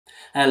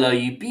Hello,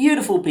 you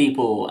beautiful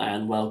people,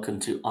 and welcome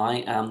to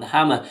I Am the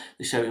Hammer,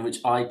 the show in which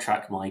I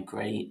track my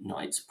Grey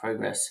Knight's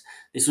progress.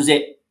 This was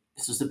it.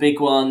 This was the big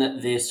one.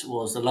 This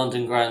was the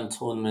London Grand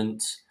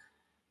Tournament.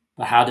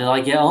 But how did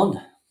I get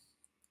on?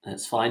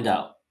 Let's find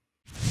out.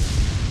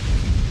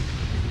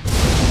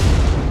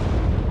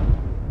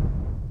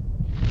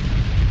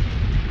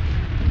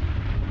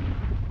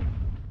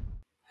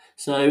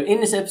 So, in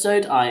this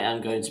episode, I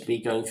am going to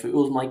be going through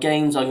all of my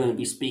games. I'm going to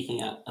be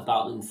speaking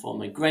about them from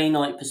a Grey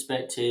Knight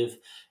perspective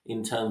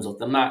in terms of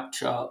the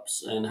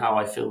matchups and how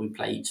I feel we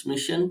play each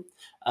mission.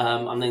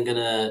 I'm then going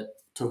to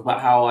talk about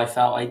how I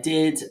felt I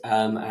did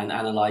and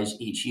analyse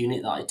each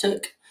unit that I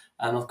took.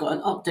 I've got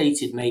an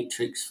updated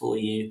matrix for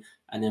you,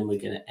 and then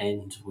we're going to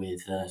end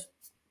with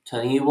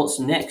telling you what's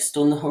next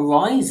on the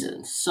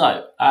horizon.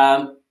 So,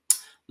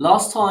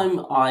 last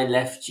time I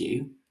left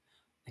you,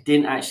 I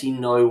didn't actually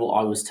know what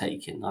I was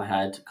taking.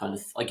 I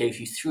gave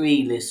you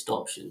three list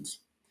options.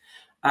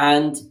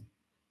 And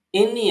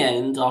in the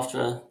end, after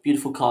a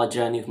beautiful car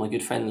journey with my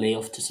good friend Lee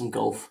off to some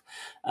golf,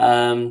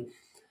 um,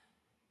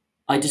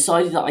 I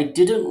decided that I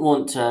didn't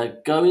want to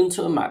go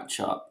into a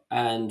matchup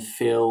and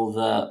feel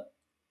that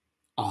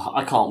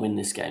I can't win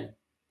this game.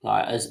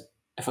 As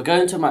if I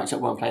go into a matchup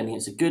where I'm playing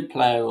against a good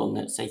player on,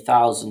 let's say,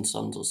 Thousand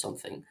Suns or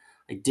something,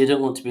 I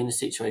didn't want to be in a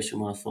situation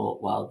where I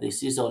thought, well,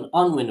 this is an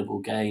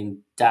unwinnable game.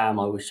 Damn,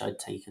 I wish I'd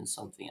taken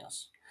something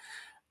else.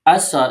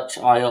 As such,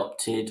 I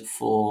opted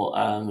for,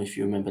 if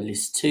you remember,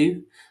 list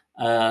two,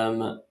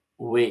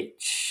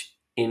 which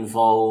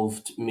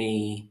involved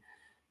me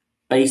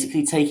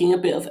basically taking a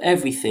bit of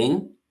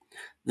everything.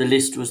 The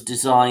list was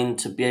designed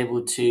to be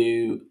able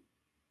to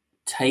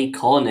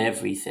take on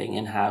everything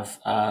and have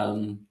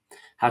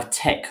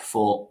tech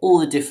for all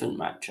the different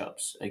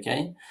matchups.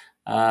 Okay,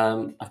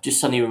 I've just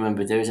suddenly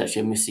remembered there is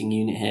actually a missing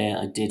unit here.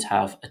 I did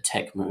have a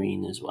tech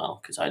marine as well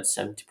because I had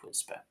 70 points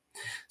spare.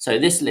 So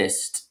this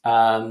list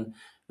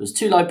was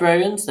two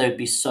librarians. They would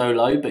be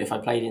solo, but if I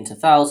played into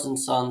Thousand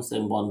Suns,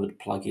 then one would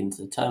plug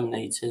into the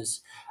Terminators.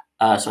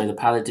 The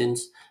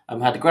Paladins. I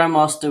had a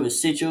Grandmaster with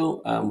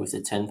Sigil with the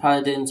 10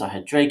 Paladins. I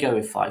had Drago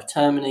with 5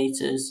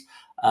 Terminators.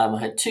 I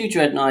had 2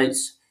 Dread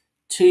Knights,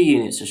 2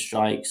 units of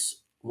Strikes,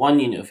 1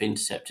 unit of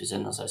Interceptors,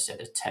 and as I said,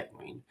 a Tech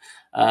Marine.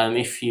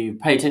 If you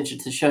pay attention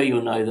to the show,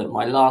 you'll know that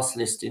my last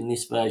list in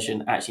this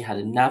version actually had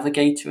a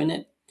Navigator in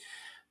it.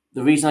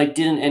 The reason I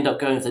didn't end up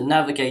going with the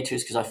Navigator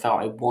is because I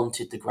felt I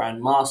wanted the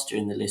Grandmaster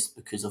in the list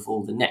because of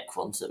all the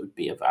Necrons that would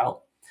be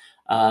about.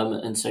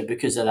 And so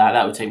because of that,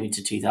 that would take me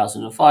to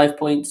 2005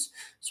 points.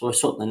 So I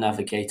swapped the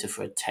Navigator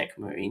for a Tech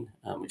Marine,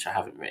 which I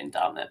haven't written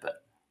down there,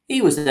 but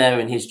he was there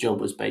and his job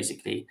was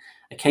basically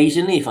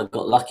occasionally, if I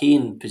got lucky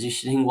in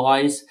positioning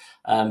wise,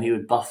 he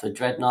would buff a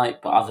Dread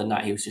Knight, but other than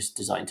that, he was just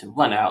designed to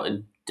run out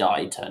and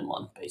die turn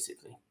one,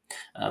 basically.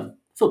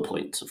 For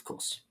points, of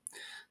course.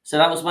 So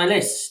that was my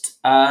list.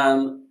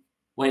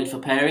 Waited for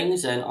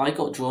pairings, and I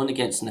got drawn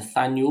against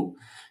Nathaniel,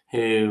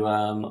 who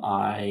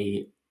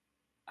I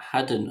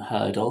hadn't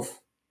heard of,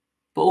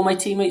 but all my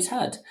teammates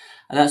had.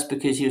 And that's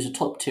because he was a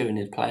top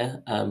Tyranid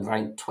player,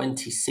 ranked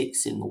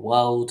 26 in the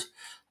world,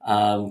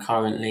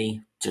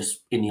 currently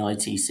just in the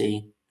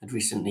ITC, had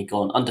recently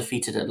gone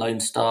undefeated at Lone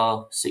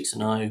Star,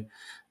 6-0,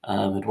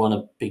 had won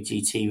a big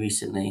GT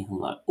recently. I'm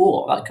like,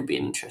 oh, that could be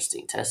an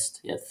interesting test.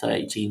 He had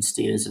 30 gene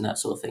steers and that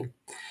sort of thing.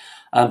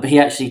 But he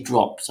actually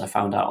dropped. So I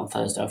found out on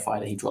Thursday or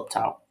Friday he dropped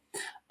out.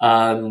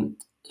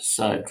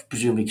 So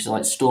presumably because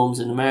like storms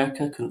in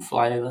America, couldn't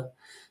fly over.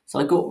 So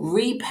I got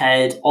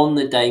repaired on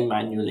the day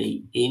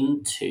manually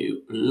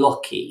into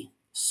Lockie.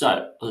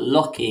 So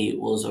Lockie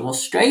was an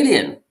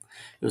Australian.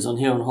 He was on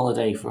here on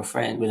holiday for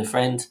with a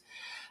friend,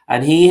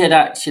 and he had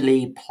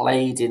actually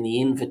played in the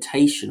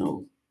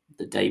Invitational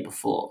the day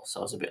before.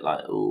 So I was a bit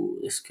like, oh,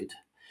 this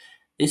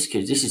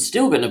is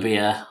still going to be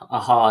a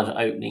hard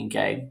opening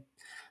game.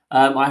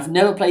 I've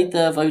never played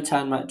the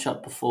Votan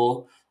matchup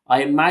before.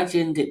 I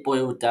imagined it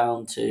boiled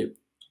down to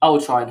I will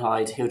try and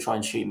hide, he'll try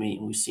and shoot me,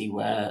 and we'll see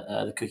where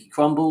the cookie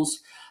crumbles.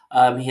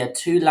 He had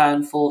 2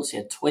 land forts, he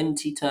had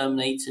 20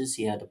 Terminators,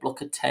 he had a block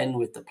of 10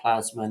 with the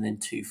Plasma, and then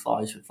 2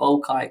 5s with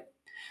Volkite.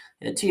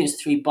 He had 2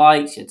 units, 3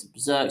 bikes, he had some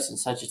Berserks and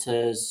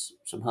Sagittars,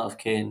 some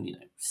Hearthkin,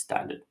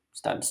 standard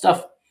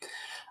stuff.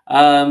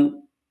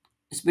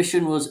 His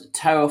mission was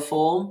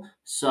Terraform,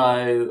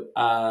 so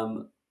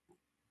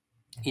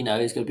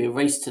there's going to be a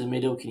race to the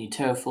middle. Can you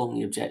terraform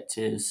the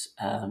objectives,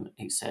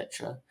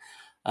 etc.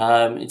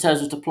 In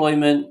terms of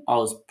deployment, I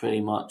was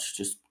pretty much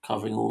just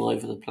covering all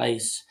over the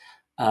place.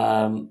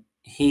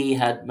 He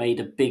had made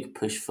a big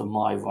push for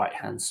my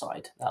right-hand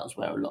side. That was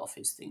where a lot of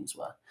his things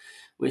were,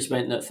 which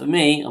meant that for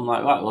me, I'm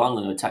like, right, well, I'm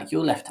going to attack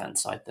your left-hand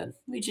side then,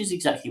 which is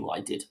exactly what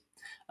I did.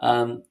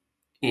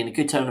 In a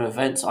good turn of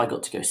events, I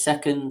got to go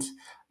second,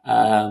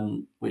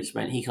 which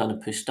meant he kind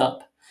of pushed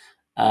up.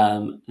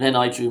 Then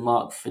I drew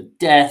mark for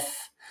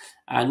death.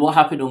 And what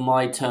happened on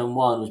my turn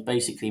one was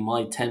basically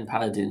my 10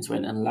 paladins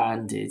went and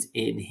landed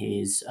in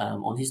his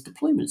on his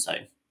deployment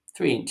zone,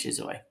 3 inches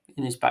away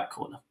in his back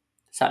corner.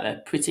 Sat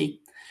there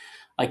pretty.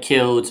 I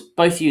killed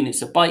both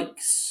units of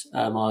bikes.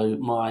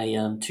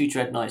 My 2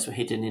 Dread Knights were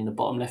hidden in the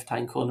bottom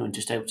left-hand corner and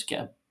just able to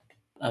get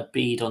a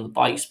bead on the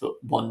bikes, but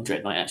 1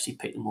 Dread Knight actually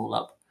picked them all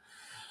up.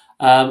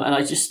 And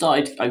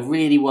I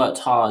really worked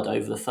hard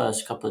over the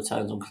first couple of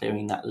turns on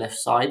clearing that left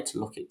side to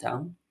lock it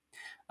down.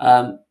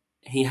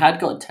 He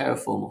had got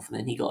Terraform off, and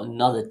then he got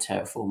another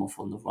Terraform off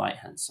on the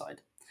right-hand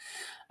side.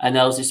 And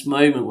there was this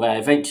moment where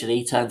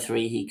eventually, turn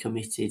 3, he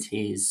committed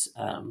his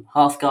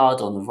Hearthguard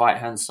on the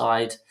right-hand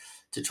side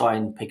to try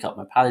and pick up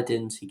my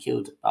Paladins. He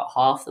killed about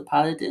half the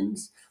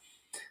Paladins.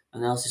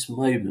 And there was this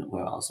moment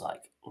where I was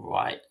like,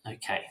 right,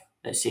 okay,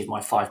 let's see if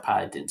my 5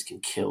 Paladins can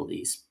kill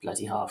these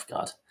bloody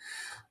Hearthguard.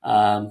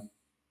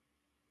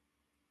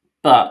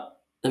 But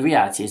the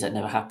reality is that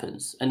never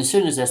happens. And as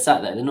soon as they're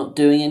sat there, they're not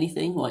doing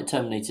anything. Like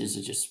Terminators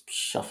are just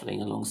shuffling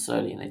along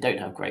slowly and they don't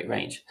have great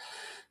range.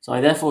 So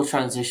I therefore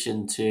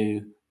transitioned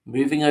to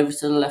moving over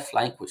to the left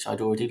flank, which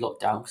I'd already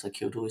locked down because I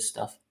killed all his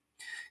stuff,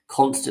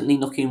 constantly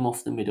knocking him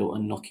off the middle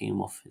and knocking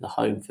him off the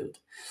home field.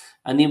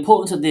 And the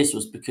importance of this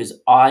was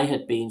because I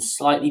had been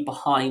slightly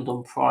behind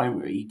on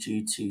primary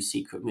due to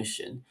secret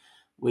mission,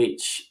 due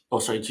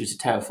to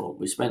Terraform,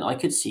 which meant I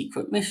could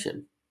secret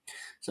mission.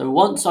 So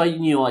once I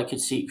knew I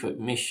could secret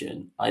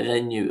mission, I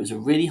then knew it was a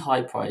really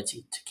high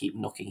priority to keep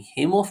knocking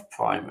him off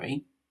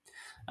primary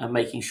and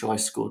making sure I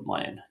scored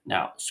my own.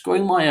 Now,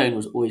 scoring my own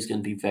was always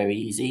going to be very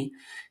easy.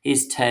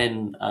 His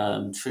 10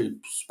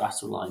 troops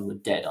battle line were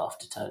dead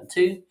after turn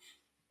 2.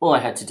 All I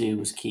had to do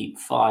was keep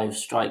 5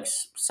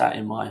 strikes sat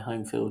in my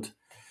home field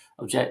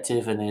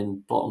objective, and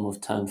then bottom of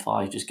turn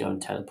 5, just go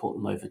and teleport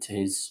them over to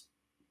his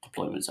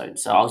deployment zone.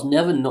 So I was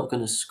never not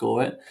going to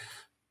score it.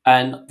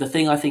 And the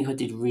thing I think I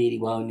did really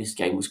well in this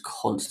game was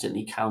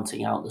constantly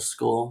counting out the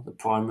score, the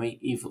primary.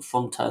 Even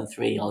from turn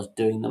 3, I was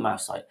doing the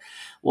maths like,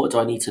 what do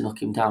I need to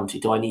knock him down to?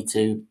 Do I need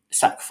to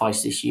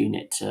sacrifice this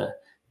unit to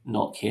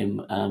knock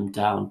him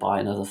down by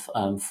another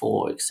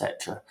 4,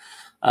 etc.?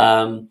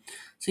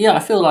 So yeah, I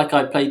feel like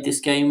I played this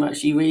game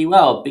actually really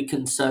well. Big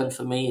concern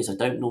for me is I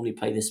don't normally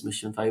play this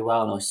mission very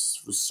well, and I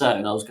was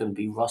certain I was going to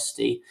be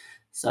rusty.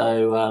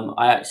 So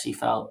I actually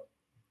felt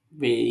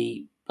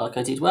really like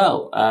I did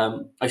well.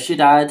 I should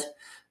add,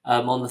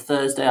 on the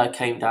Thursday, I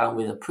came down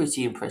with a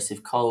pretty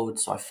impressive cold,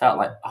 so I felt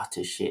like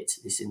utter shit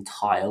this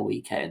entire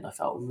weekend. I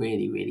felt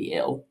really, really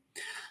ill.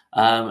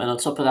 And on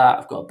top of that,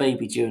 I've got a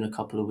baby due in a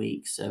couple of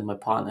weeks, and my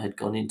partner had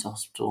gone into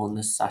hospital on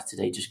this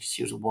Saturday just because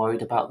she was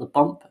worried about the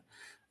bump.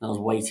 And I was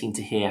waiting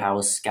to hear how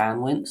a scan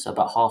went, so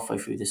about halfway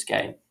through this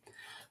game,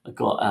 I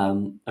got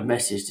a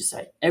message to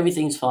say,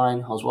 everything's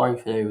fine, I was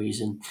worried for no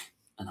reason,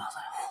 and I was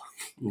like,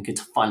 I'm good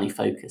to finally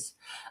focus.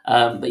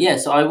 But yeah,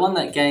 so I won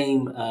that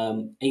game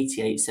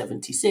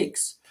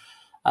 88-76.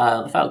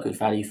 I felt good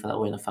value for that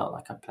win. I felt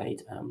like I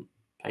played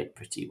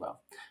pretty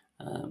well.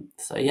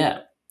 So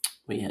yeah,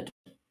 we had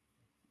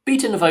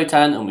beaten the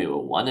Votan and we were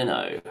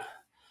 1-0.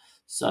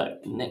 So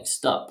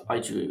next up, I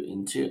drew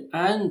into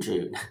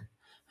Andrew.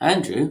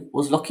 Andrew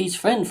was Lockie's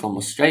friend from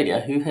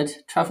Australia who had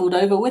travelled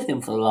over with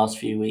him for the last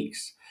few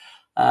weeks.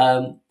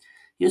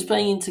 He was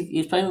playing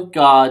with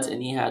guards,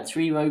 and he had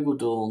 3 Rogal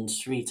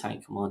Dawns, 3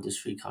 tank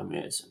commanders, 3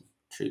 chimeras and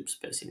troops,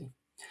 basically.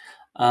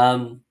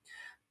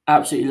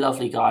 Absolutely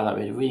lovely guy. That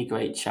we had a really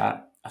great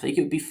chat. I think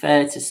it would be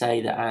fair to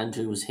say that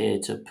Andrew was here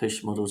to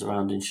push models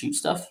around and shoot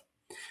stuff.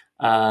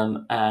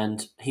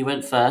 And he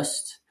went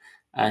first,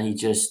 and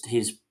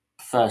his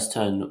first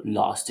turn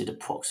lasted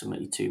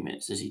approximately 2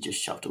 minutes as he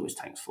just shoved all his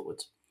tanks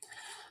forward.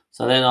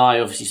 So then I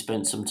obviously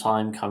spent some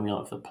time coming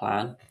up with a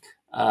plan.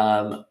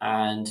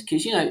 And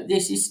because,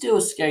 this is still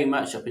a scary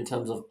matchup in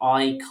terms of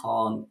I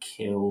can't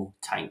kill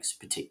tanks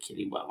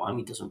particularly well. I mean,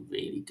 he doesn't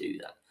really do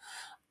that.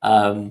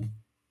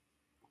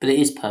 But it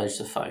is Purge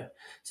the Foe.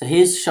 So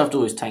he's shoved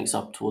all his tanks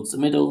up towards the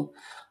middle.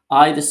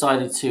 I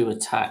decided to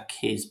attack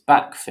his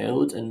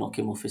backfield and knock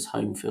him off his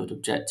home field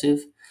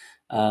objective.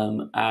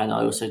 And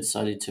I also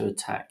decided to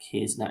attack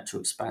his natural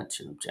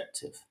expansion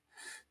objective.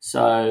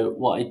 So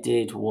what I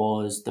did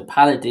was the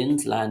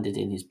Paladins landed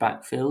in his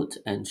backfield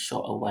and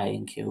shot away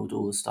and killed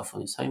all the stuff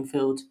on his home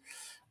field.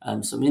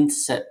 Some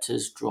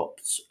Interceptors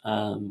dropped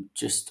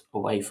just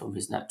away from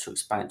his natural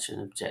expansion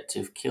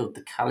objective, killed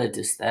the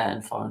Calidus there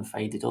and foreign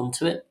faded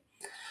onto it.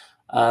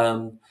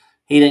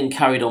 He then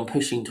carried on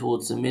pushing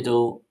towards the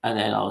middle, and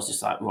then I was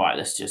just like, right,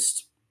 let's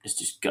just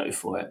go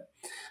for it.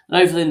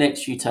 And over the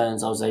next few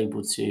turns, I was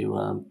able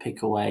to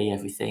pick away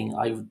everything.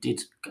 I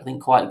did, I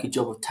think, quite a good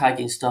job of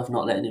tagging stuff,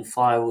 not letting him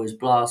fire all his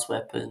blast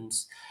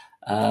weapons.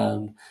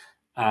 And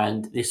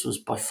this was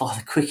by far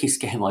the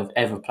quickest game I've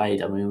ever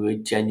played. I mean, we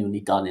were genuinely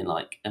done in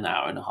like an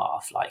hour and a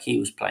half. Like, he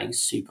was playing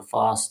super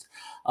fast.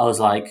 I was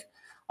like,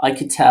 I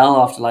could tell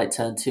after like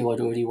turn 2 I'd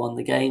already won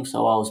the game,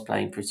 so I was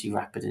playing pretty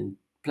rapid and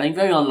playing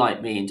very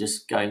unlike me and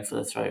just going for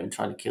the throat and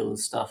trying to kill the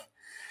stuff.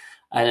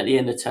 And at the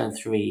end of turn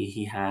 3,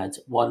 he had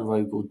 1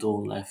 Rogal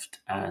Dawn left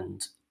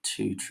and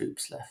 2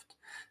 troops left.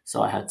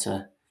 So I had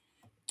to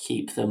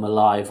keep them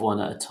alive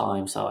one at a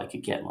time so I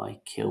could get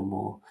my kill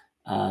more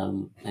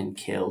and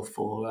kill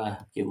for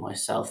give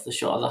myself the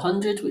shot of the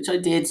 100, which I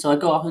did. So I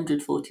got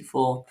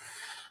 144.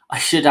 I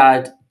should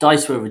add,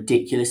 dice were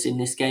ridiculous in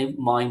this game.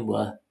 Mine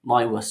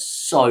were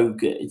so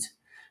good,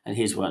 and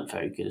his weren't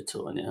very good at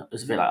all. And it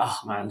was a bit like, oh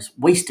man, it's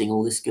wasting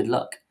all this good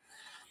luck.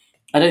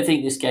 I don't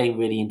think this game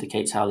really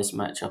indicates how this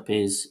matchup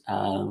is,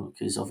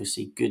 because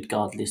obviously good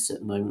guard lists at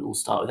the moment all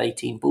start with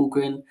 18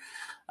 Bullgren.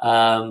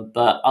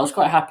 But I was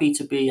quite happy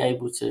to be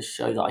able to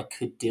show that I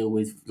could deal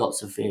with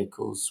lots of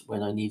vehicles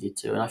when I needed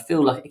to. And I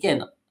feel like,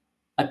 again,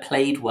 I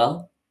played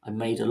well. I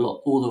made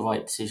all the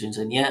right decisions.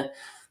 And yeah,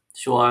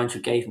 sure, Andrew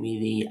gave me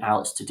the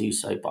outs to do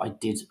so, but I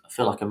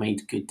feel like I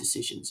made good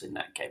decisions in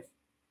that game.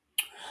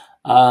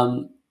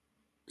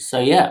 So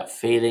yeah,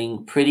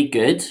 feeling pretty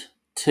good.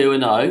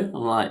 2-0. I'm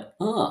like,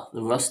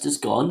 the rust is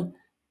gone.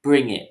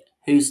 Bring it.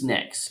 Who's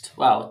next?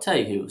 Well, I'll tell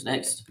you who was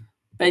next.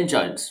 Ben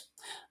Jones.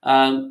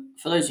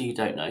 For those of you who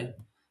don't know,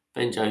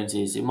 Ben Jones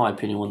is, in my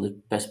opinion, one of the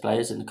best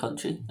players in the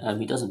country.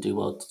 He doesn't do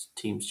World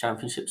Teams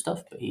Championship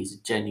stuff, but he's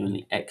a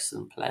genuinely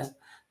excellent player.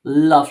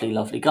 Lovely,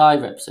 lovely guy.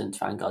 Represents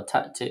Vanguard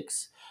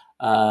Tactics.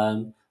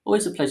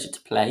 Always a pleasure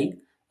to play.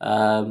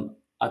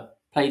 I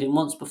played him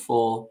once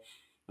before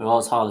where I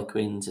was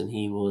Harlequins and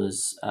he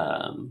was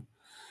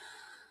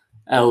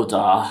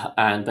Eldar,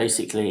 and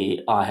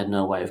basically I had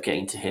no way of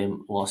getting to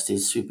him whilst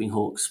his Swooping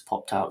Hawks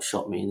popped out,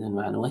 shot me, and then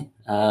ran away.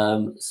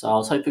 So I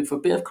was hoping for a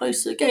bit of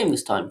closer game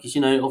this time because,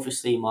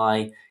 obviously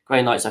my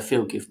Grey Knights, I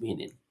feel, give me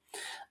an in.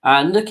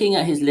 And looking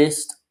at his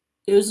list,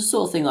 it was the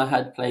sort of thing I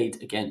had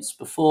played against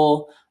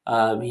before.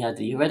 He had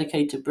the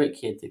Eradicator brick,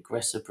 he had the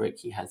Aggressor brick,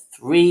 he had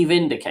 3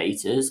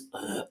 Vindicators.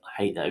 Ugh,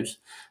 I hate those.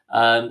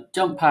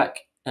 Jump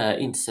pack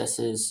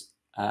Intercessors,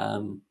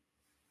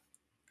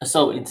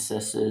 Assault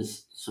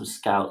Intercessors, some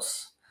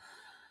Scouts,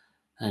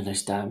 and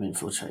those damn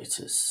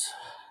Infiltrators.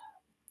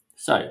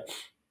 So,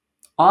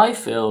 I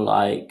feel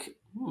like,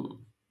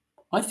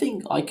 I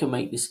think I can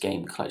make this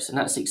game close, and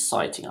that's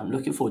exciting. I'm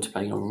looking forward to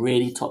playing a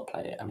really top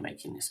player and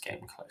making this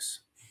game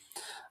close.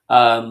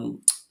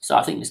 So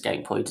I think this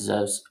game probably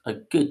deserves a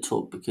good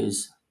talk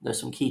because there's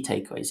some key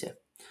takeaways here.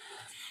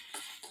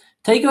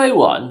 Takeaway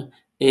 1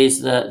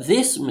 is that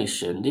this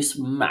mission, this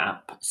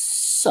map,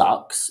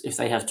 sucks if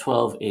they have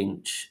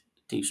 12-inch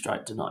deep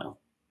strike denial,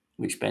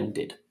 which Ben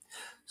did.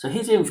 So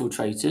his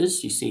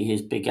infiltrators, you see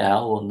his big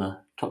L on the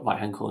top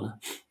right-hand corner,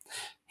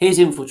 his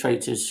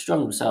infiltrators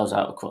strung themselves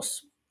out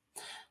across.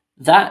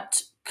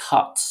 That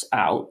cuts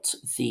out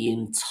the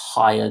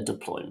entire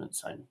deployment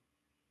zone.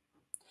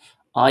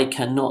 I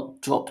cannot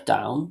drop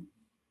down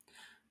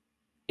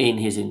in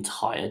his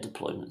entire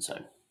deployment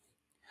zone.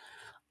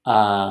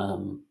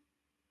 And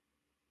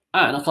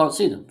I can't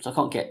see them, so I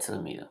can't get to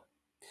them either.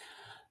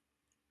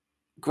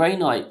 Grey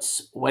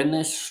Knights, when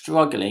they're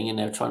struggling and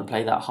they're trying to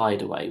play that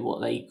hideaway,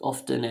 what they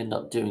often end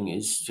up doing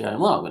is going,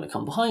 well, I'm going to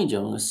come behind you,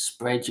 I'm going to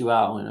spread you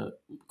out, I'm going to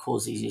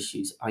cause these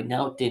issues. I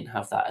now didn't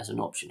have that as an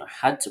option. I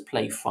had to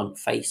play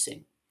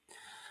front-facing.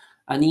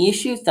 And the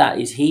issue with that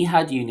is he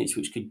had units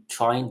which could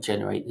try and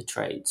generate the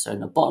trade. So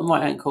in the bottom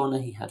right-hand corner,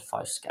 he had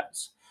 5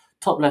 scouts.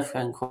 Top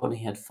left-hand corner,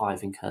 he had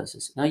 5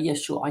 incursors. Now,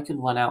 yes, sure, I can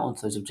run out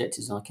onto those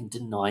objectives and I can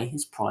deny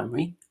his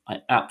primary.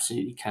 I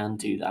absolutely can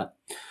do that.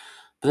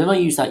 But then I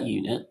use that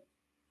unit,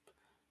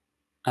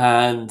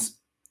 and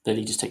then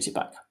he just takes it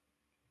back.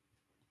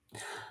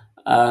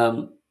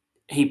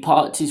 He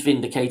parked his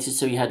Vindicators,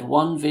 so he had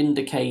 1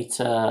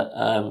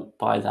 Vindicator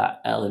by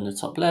that L in the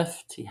top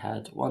left, he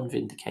had 1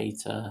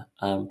 Vindicator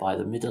by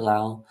the middle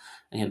L,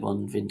 and he had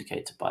 1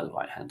 Vindicator by the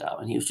right-hand L,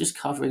 and he was just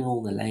covering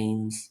all the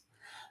lanes.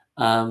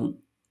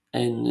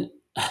 And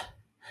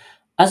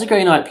as a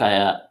Grey Knight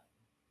player,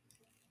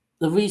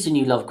 the reason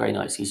you love Grey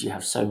Knights is you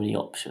have so many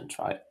options,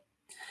 right?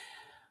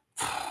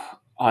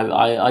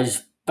 I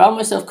just found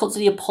myself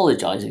constantly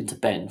apologising to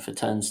Ben for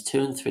turns 2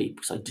 and 3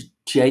 because I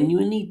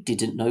genuinely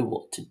didn't know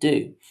what to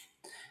do.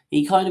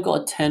 He kind of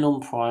got a 10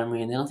 on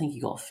primary, and then I think he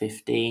got a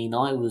 15.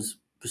 I was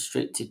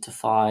restricted to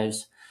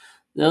 5s.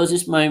 There was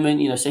this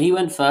moment, so he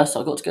went first,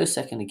 so I got to go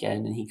second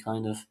again, and he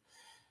kind of...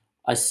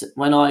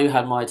 when I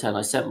had my turn,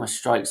 I sent my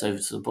strikes over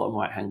to the bottom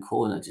right-hand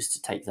corner just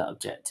to take that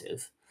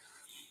objective.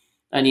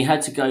 And he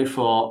had to go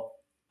for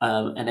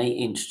an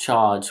 8-inch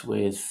charge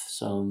with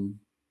some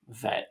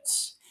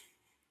vets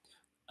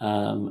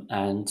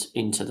and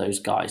into those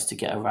guys to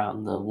get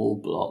around the wall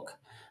block.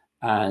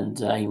 And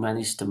he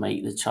managed to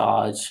make the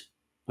charge,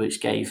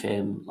 which gave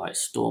him like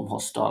storm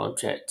hostile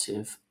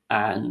objective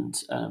and,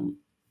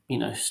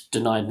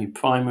 denied me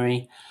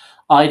primary.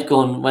 Went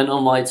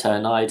on my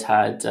turn, I'd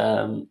had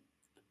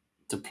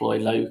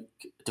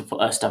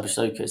establish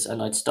locus,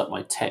 and I'd stuck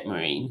my tech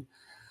marine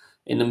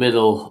in the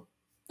middle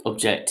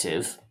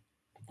objective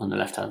on the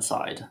left-hand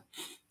side,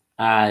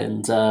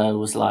 and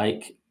was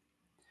like,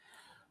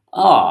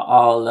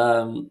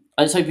 I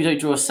just hope you don't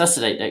draw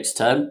Assassinate next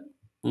turn.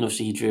 And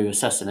obviously he drew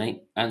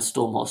Assassinate and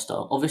Storm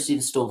Hostile. Obviously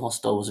the Storm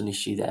Hostile was an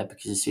issue there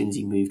because as soon as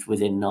he moved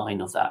within 9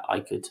 of that,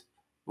 I could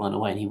run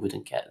away and he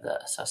wouldn't get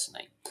the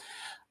Assassinate.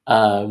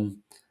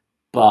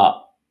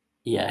 But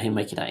yeah, him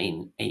making that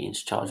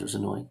 8-inch charge was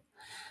annoying.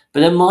 But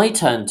then my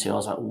turn 2, I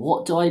was like,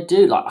 what do I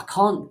do? Like, I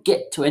can't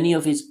get to any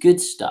of his good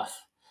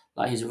stuff.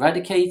 Like, his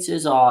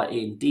Eradicators are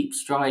in Deep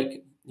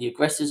Strike. The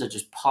aggressors are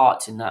just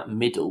parked in that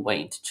middle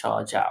waiting to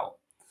charge out.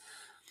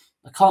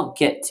 I can't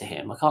get to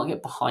him. I can't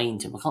get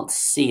behind him. I can't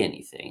see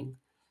anything.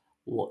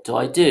 What do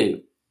I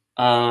do?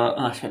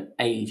 I spent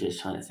ages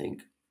trying to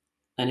think.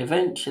 And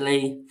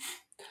eventually,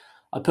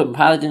 I put my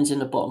paladins in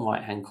the bottom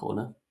right-hand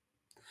corner.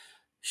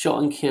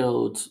 Shot and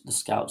killed the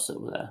scouts that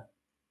were there.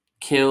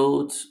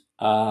 Killed,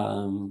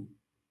 I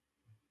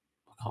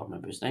can't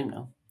remember his name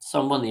now.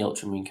 One of the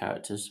Ultramarine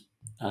characters,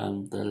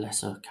 the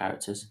lesser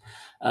characters,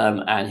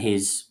 and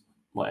his,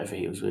 whatever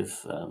he was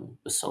with,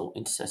 assault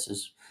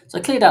intercessors. So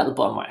I cleared out the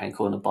bottom right-hand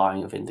corner,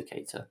 buying a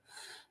Vindicator,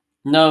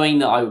 knowing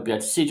that I would be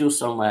able to sigil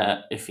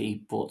somewhere if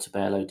he brought to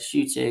bear a load of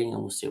shooting,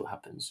 and we'll see what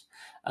happens.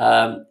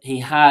 He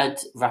had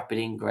rapid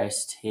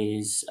ingressed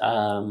his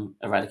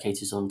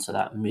Eradicators onto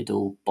that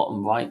middle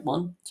bottom right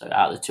one. So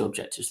out of the two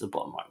objectives, the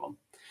bottom right one.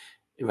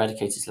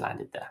 Eradicators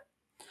landed there.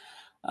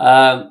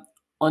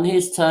 On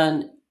his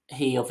turn,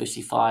 he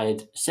obviously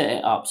set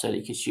it up so that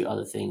he could shoot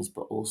other things,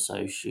 but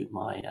also shoot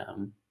my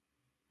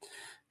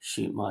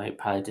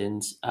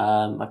paladins.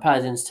 My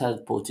paladins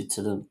teleported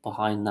to them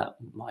behind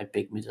my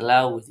big middle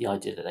L with the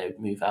idea that they would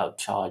move out,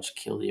 charge,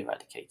 kill the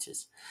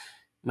Eradicators,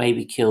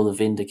 maybe kill the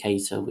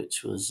Vindicator,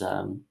 which was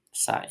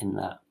sat in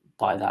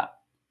by that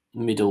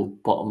middle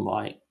bottom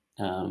right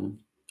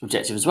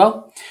objective as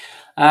well.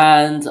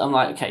 And I'm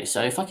like, okay,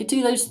 so if I could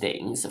do those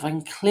things, if I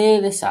can clear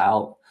this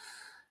out,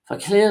 if I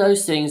clear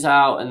those things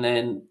out and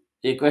then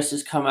the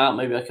aggressors come out,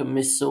 maybe I can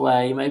miss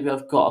away, maybe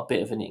I've got a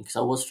bit of an in, because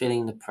I was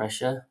feeling the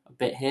pressure a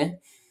bit here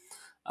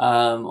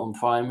on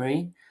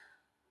primary.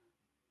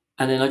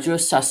 And then I drew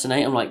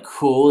Assassinate. I'm like,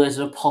 cool, there's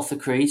an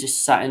Apothecary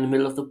just sat in the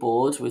middle of the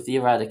board with the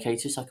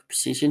Eradicator, so I could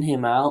position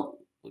him out.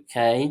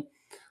 Okay.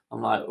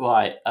 I'm like,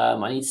 right,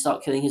 I need to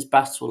start killing his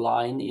battle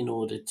line in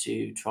order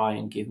to try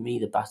and give me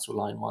the battle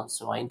line one.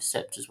 So my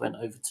interceptors went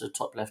over to the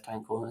top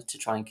left-hand corner to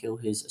try and kill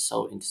his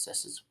assault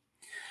intercessors.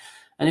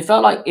 And it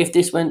felt like if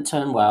this went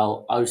turn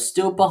well, I was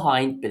still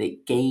behind, but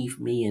it gave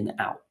me an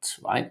out,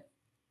 right?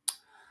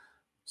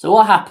 So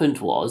what happened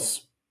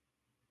was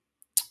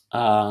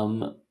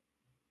the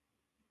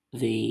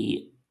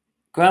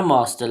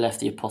Grandmaster left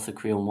the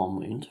Apothecary on 1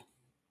 wound.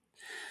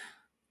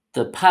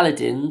 The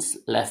Paladins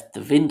left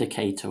the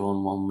Vindicator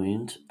on 1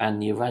 wound,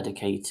 and the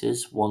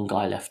Eradicators, 1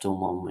 guy left on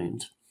 1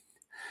 wound.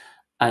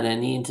 And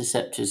then the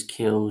Interceptors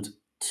killed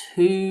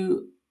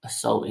 2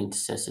 Assault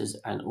Intercessors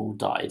and all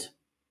died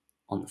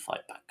on the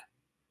fight back.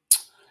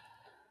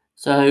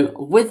 So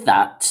with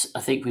that,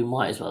 I think we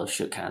might as well have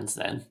shook hands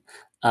then.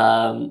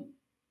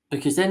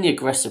 Because then the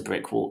Aggressor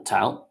Brick walked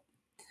out.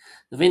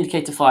 The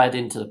Vindicator fired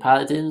into the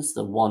Paladins.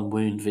 The 1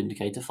 wound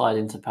Vindicator fired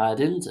into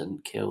Paladins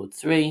and killed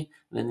 3.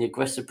 And then the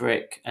Aggressor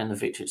Brick and the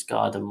Victrix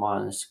Guard and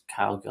minus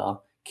Calgar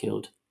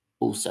killed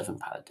all 7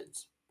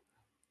 Paladins.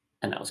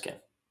 And that was game.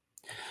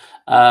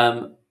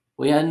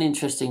 We had an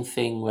interesting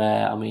thing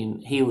where,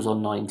 he was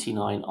on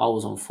 99, I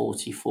was on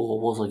 44.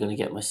 Was I going to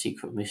get my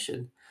secret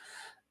mission?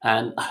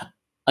 And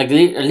I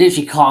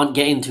literally can't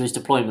get into his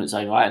deployment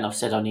zone, right? And I've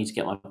said I need to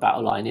get my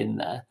battle line in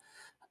there.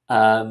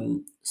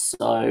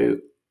 So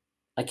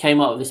I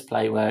came up with this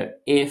play where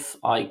if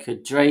I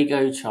could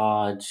Drago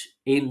charge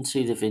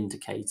into the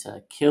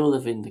Vindicator, kill the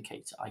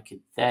Vindicator, I could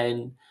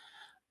then...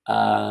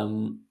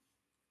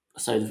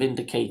 so the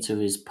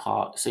Vindicator is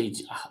parked... So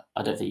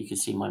I don't think you can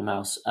see my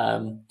mouse.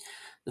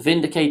 The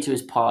Vindicator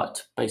is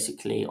parked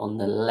basically on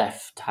the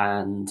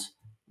left-hand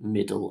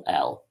middle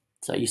L.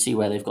 So you see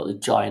where they've got the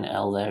giant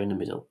L there in the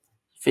middle.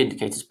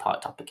 Vindicator's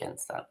parked up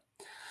against that.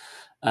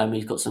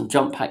 He's got some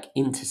jump pack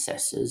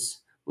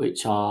intercessors,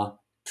 which are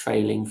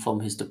trailing from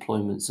his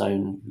deployment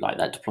zone, like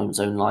that deployment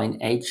zone line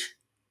edge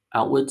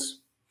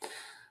outwards.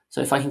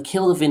 So if I can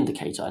kill the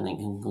Vindicator, I then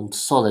can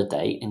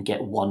consolidate and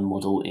get 1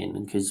 model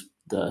in, because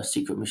the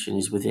secret mission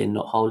is within,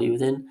 not wholly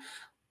within.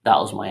 That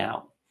was my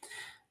out.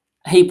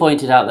 He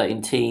pointed out that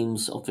in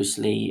teams,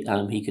 obviously,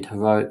 he could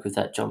heroic with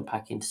that jump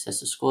pack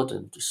intercessor squad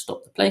and just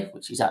stop the play,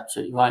 which is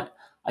absolutely right.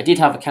 I did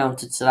have a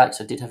counter to that,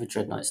 so I did have a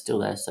Dread Knight still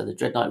there. So the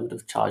Dread Knight would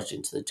have charged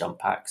into the jump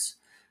packs,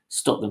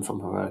 stopped them from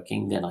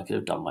heroicing, then I could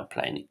have done my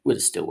play and it would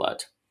have still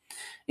worked.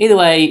 Either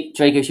way,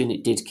 Drago's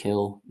unit did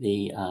kill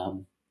the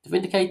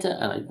Vindicator,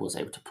 and I was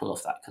able to pull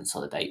off that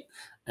consolidate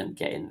and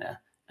get in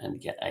there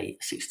and get a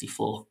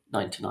 64-99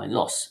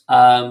 loss.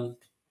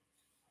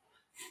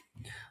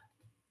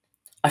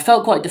 I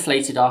felt quite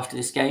deflated after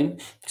this game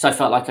because I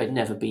felt like I'd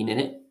never been in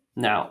it.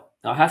 Now,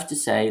 I have to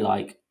say,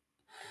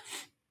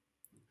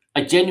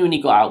 I genuinely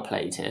got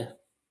outplayed here.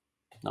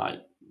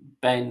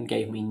 Ben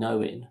gave me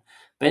no in.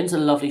 Ben's a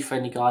lovely,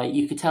 friendly guy.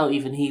 You could tell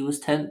even he was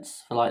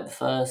tense for the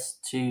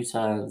first 2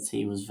 turns.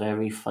 He was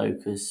very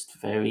focused,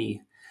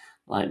 very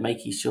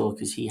making sure,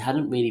 because he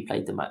hadn't really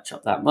played the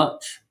matchup that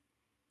much.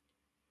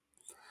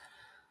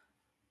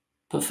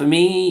 But for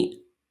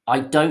me, I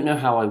don't know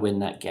how I win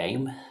that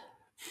game.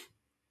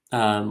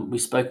 We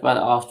spoke about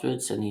it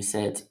afterwards, and he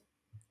said,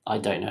 I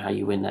don't know how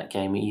you win that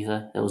game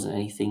either. There wasn't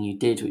anything you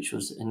did which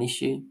was an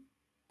issue.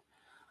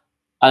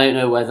 I don't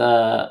know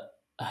whether...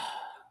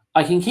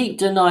 I can keep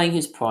denying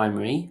his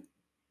primary,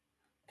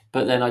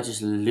 but then I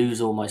just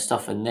lose all my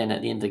stuff, and then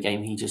at the end of the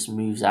game he just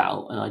moves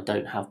out and I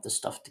don't have the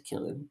stuff to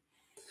kill him.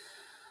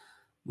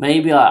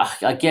 Maybe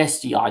I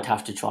guess I'd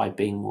have to try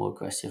being more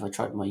aggressive. I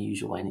tried my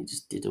usual way and it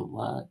just didn't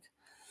work.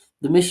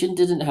 The mission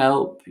didn't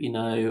help,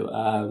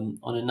 on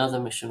another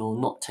mission, or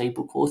not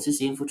table quarters,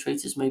 the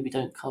infiltrators maybe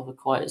don't cover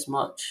quite as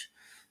much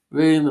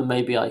room, and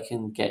maybe I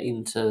can get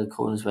into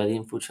corners where the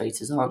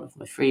infiltrators aren't with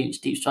my 3-inch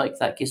deep strike.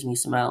 That gives me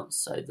some outs.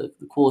 So the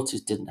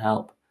quarters didn't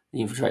help.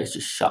 The infiltrators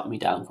just shut me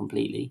down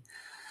completely.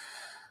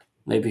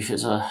 Maybe if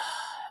it's any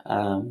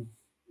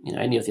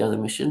of the other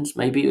missions,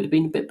 maybe it would have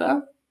been a bit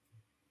better.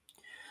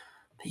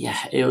 But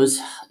yeah, it was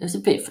a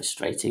bit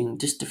frustrating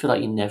just to feel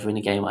like you're never in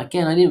a game.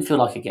 Again, I didn't feel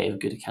like I gave a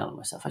good account of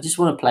myself. I just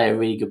want to play a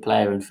really good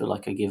player and feel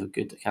like I give a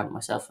good account of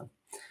myself. And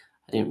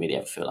I didn't really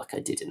ever feel like I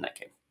did in that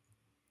game.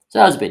 So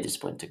that was a bit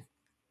disappointing.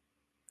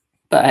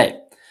 But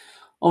hey,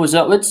 onwards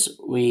and upwards.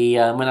 We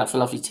went out for a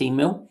lovely team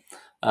meal.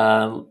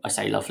 I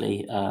say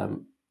lovely.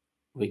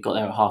 We got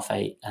there at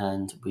 8:30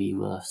 and we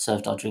were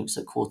served our drinks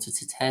at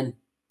 9:45.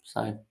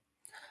 So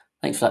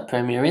thanks for that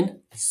Premier Inn.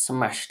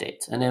 Smashed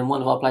it. And then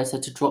one of our players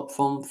had to drop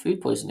from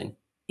food poisoning.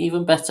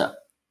 Even better.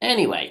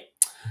 Anyway,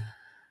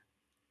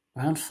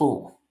 round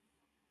 4.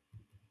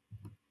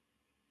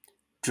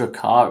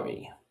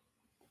 Drakari.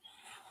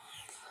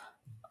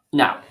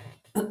 Now,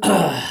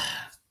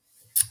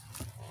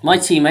 my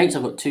teammates,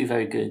 I've got 2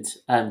 very good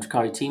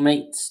Drakari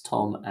teammates,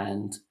 Tom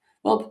and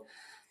Bob.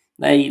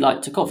 They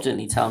like to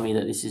confidently tell me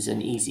that this is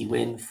an easy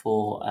win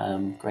for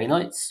Grey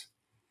Knights.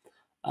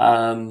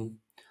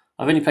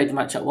 I've only played the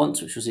matchup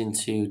once, which was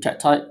into Jack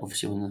Type,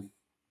 obviously one of the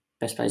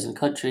best players in the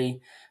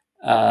country,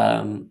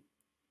 and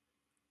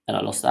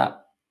I lost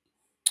that.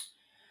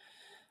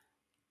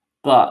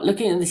 But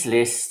looking at this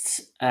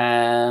list,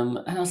 and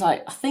I was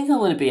like, I think I'm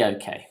going to be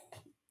okay.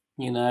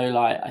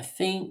 I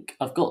think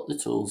I've got the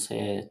tools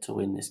here to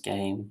win this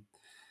game.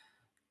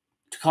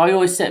 Drakari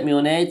always set me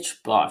on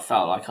edge, but I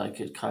felt like I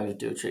could kind of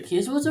do a trick.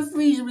 His was a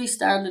reasonably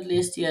standard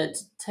list. He had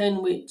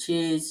 10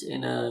 witches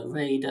in a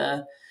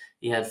Raider.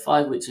 He had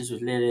 5 witches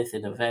with Lilith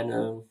in a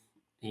Venom.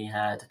 He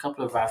had a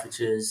couple of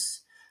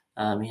Ravagers.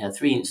 He had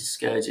 3-inch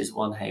Scourges,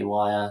 1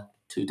 Haywire,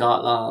 2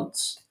 Dark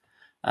Lance.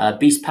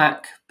 Beast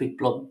Pack, big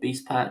blob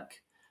Beast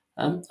Pack.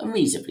 A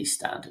reasonably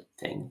standard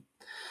thing.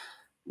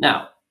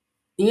 Now,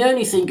 the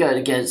only thing going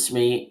against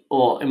me,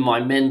 or in my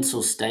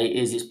mental state,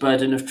 is its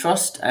Burden of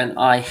Trust, and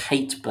I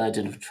hate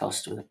Burden of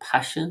Trust with a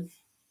passion.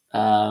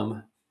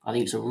 I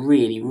think it's a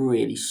really,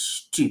 really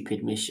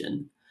stupid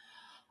mission.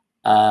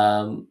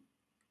 And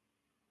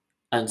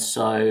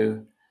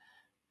so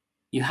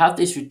you have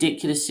this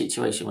ridiculous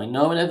situation where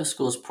no one ever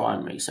scores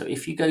primary. So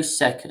if you go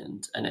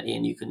second and at the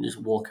end you can just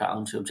walk out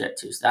onto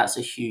objectives, that's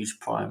a huge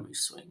primary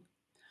swing.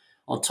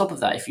 On top of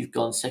that, if you've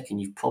gone second,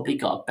 you've probably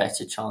got a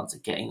better chance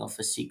of getting off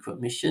a secret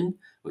mission,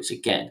 which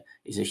again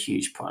is a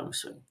huge primary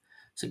swing.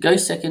 So go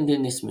second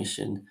in this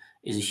mission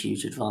is a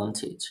huge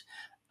advantage.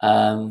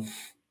 And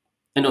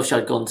obviously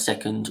I'd gone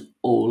second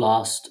all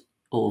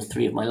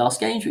 3 of my last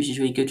games, which is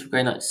really good for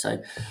Grey Knights.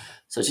 So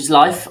such is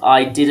life.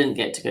 I didn't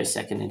get to go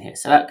second in here.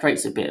 So that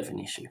creates a bit of an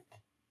issue.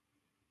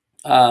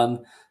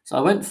 So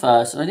I went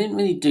first, and I didn't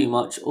really do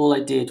much. All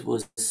I did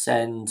was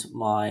send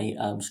my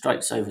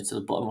strikes over to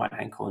the bottom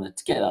right-hand corner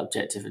to get that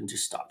objective and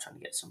just start trying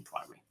to get some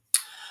primary.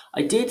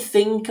 I did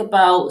think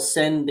about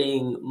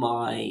sending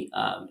my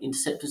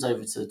interceptors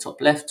over to the top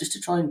left just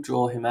to try and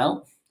draw him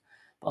out.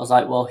 But I was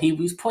like, well, he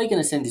was probably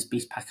going to send his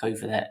beast pack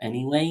over there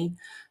anyway.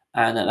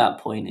 And at that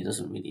point, it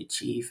doesn't really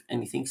achieve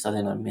anything. So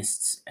then I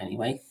missed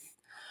anyway.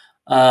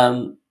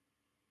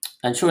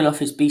 And sure enough,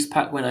 his beast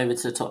pack went over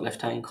to the top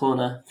left-hand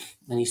corner,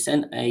 and he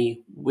sent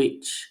a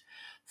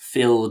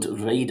witch-filled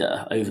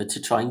raider over to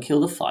try and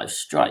kill the 5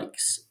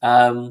 strikes.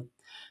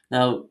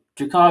 Now,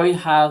 Drakari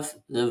have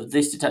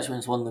this detachment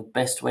is one of the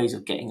best ways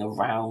of getting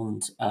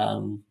around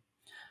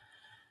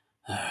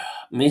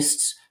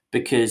mists,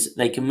 because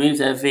they can move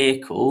their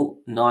vehicle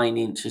 9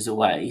 inches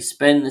away,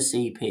 spend the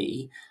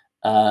CP,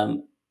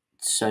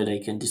 so they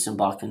can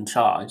disembark and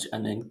charge,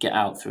 and then get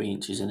out 3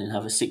 inches and then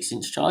have a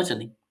 6-inch charge, and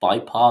they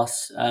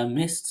bypass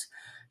mists.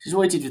 Which is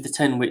what I did with the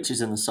 10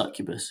 witches and the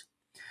succubus.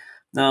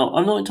 Now,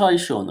 I'm not entirely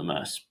sure on the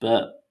Merce,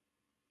 but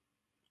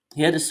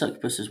he had a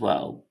succubus as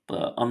well.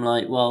 But I'm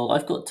like, well,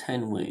 I've got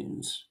 10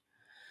 wounds.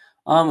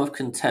 Arm of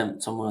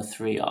Contempt, I'm on a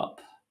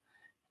 3-up.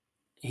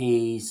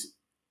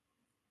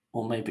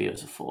 Or maybe it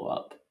was a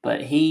 4-up,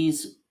 but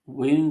he's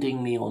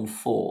wounding me on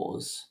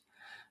 4s.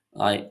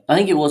 I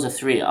think it was a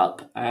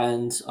 3-up,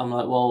 and I'm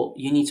like, well,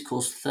 you need to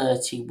cause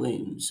 30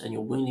 wounds, and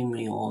you're wounding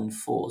me on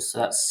 4s, so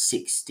that's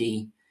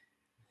 60.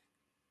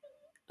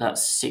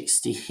 That's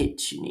 60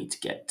 hits you need to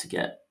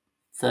get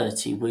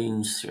 30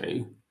 wounds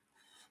through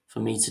for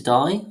me to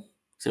die.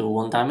 So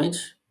 1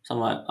 damage. So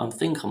I'm like, I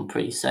think I'm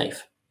pretty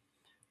safe.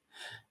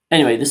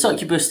 Anyway, the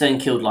succubus then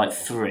killed like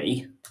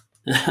 3,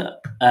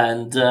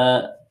 and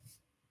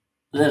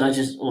then I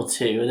just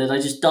 2, and then I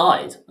just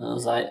died. And I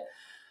was like,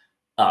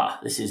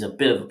 this is a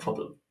bit of a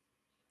problem.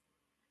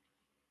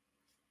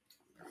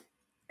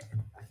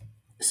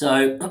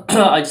 So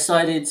I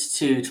decided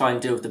to try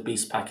and deal with the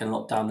beast pack and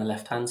lock down the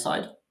left-hand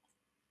side.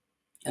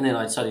 And then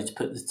I decided to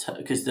put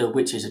because the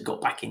witches had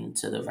got back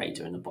into the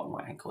raider in the bottom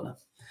right-hand corner.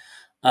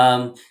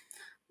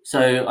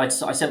 So I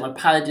sent my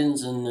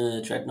paladins and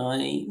the dread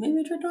knight,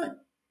 maybe a dread knight.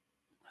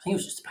 I think it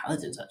was just the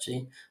paladins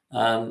actually,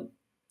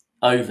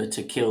 over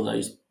to kill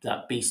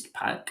that beast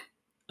pack,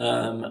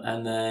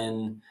 and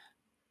then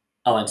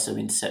I had some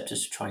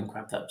interceptors to try and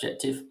grab that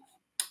objective,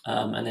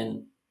 and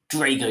then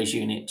Drago's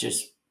unit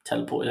just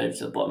teleported over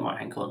to the bottom right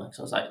hand corner.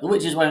 So I was like, the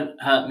witches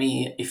won't hurt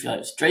me if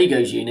it's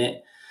Drago's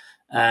unit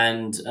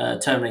and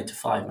Terminator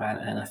 5-man,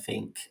 and I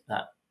think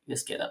that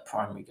let's get that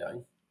primary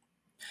going.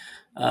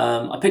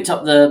 I picked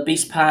up the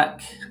beast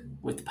pack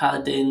with the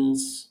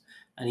paladins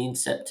and the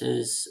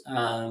interceptors.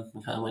 I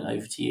kind of went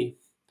over to you.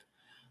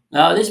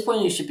 Now, at this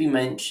point, it should be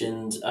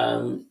mentioned,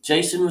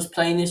 Jason was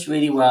playing this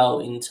really well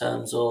in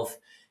terms of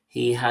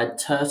he had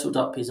turtled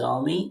up his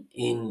army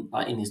in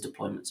his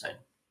deployment zone.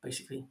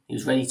 Basically, he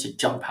was ready to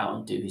jump out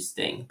and do his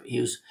thing, but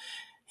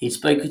he'd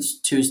spoken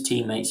to his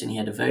teammates and he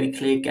had a very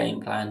clear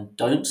game plan.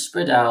 Don't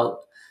spread out,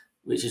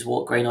 which is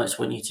what Grey Knights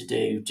want you to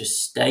do.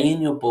 Just stay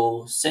in your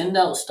ball, send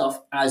out stuff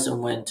as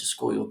and when to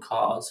score your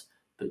cards,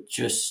 but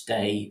just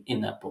stay in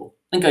that ball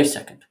and go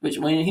second, which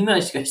he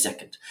managed to go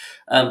second.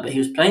 But he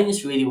was playing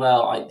this really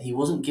well. He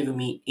wasn't giving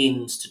me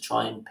ins to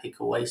try and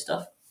pick away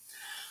stuff.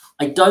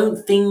 I don't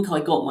think I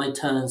got my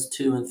turns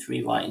 2 and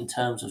 3 right in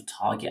terms of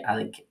target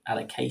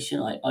allocation.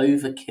 I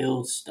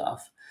overkilled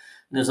stuff.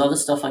 And there's other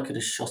stuff I could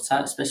have shot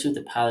at, especially with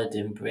the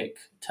Paladin brick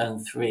turn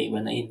 3,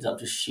 when they ended up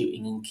just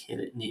shooting and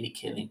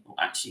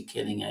actually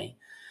killing a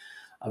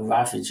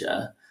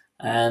Ravager.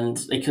 And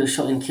they could have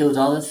shot and killed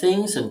other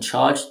things and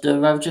charged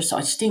the Ravager. So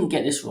I just didn't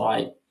get this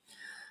right.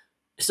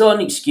 It's not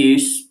an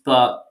excuse,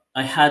 but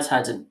I had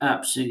an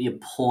absolutely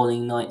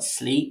appalling night's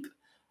sleep.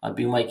 I've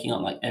been waking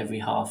up like every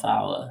half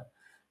hour.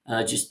 And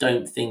I just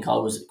don't think I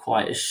was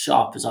quite as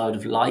sharp as I would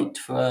have liked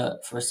for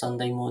a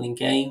Sunday morning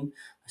game.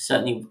 I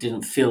certainly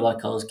didn't feel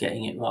like I was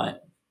getting it right.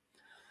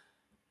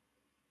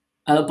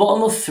 At the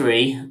bottom of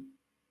 3,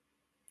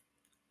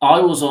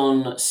 I was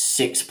on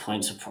 6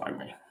 points of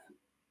primary.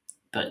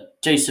 But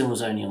Jason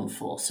was only on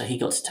 4, so he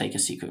got to take a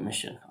secret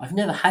mission. I've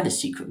never had a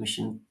secret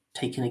mission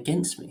taken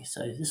against me,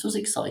 so this was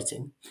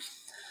exciting.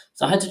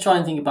 So I had to try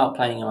and think about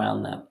playing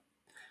around that.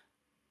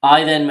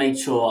 I then made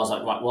sure, I was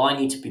like, right, well, I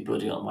need to be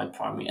building up my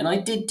primary. And I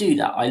did do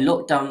that. I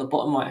locked down the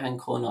bottom right-hand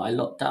corner. I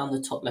locked down the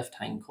top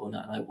left-hand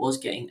corner. And I was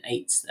getting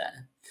 8s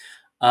there.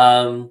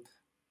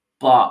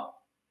 But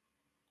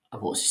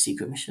what's your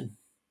secret mission?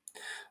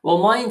 Well,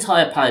 my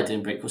entire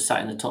Paladin brick was sat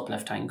in the top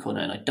left-hand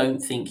corner. And I don't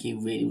think he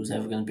really was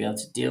ever going to be able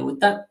to deal with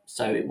that.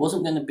 So it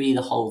wasn't going to be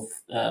the whole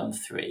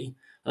 3.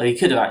 Although he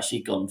could have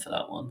actually gone for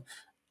that one.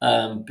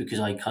 Because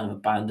I kind of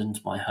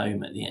abandoned my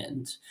home at the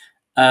end.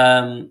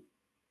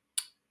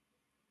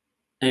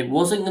 It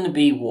wasn't going to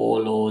be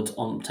Warlord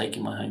on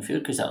taking my home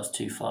field because that was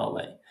too far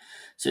away.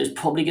 So it's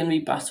probably going to be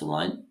Battle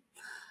Line.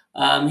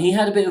 He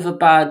had a bit of a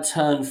bad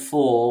turn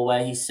 4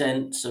 where he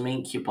sent some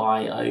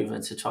Incubi over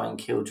to try and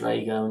kill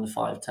Drago and the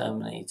 5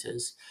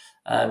 Terminators.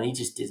 He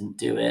just didn't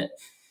do it.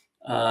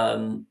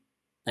 And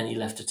he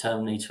left a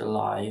Terminator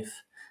alive.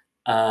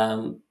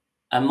 And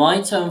my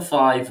turn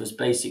 5 was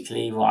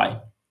basically, right,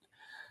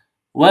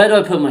 where do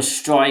I put my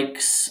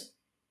strikes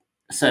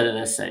so that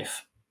they're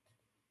safe?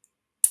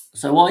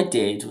 So what I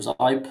did was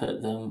I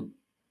put them,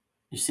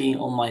 you see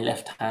on my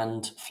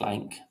left-hand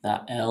flank,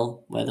 that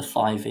L where the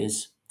 5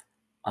 is,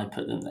 I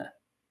put them there.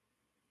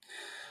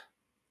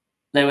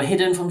 They were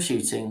hidden from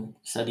shooting,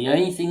 so the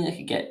only thing that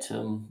could get to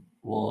them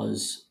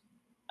was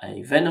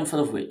a Venom full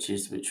of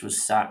witches, which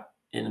was sat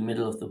in the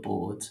middle of the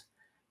board.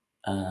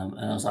 And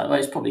I was like, well,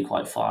 it's probably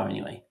quite far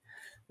anyway.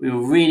 We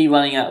were really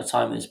running out of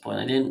time at this point.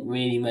 I didn't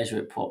really measure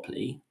it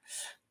properly,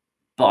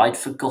 but I'd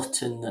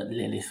forgotten that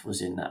Lilith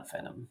was in that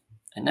Venom.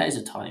 And that is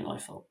entirely my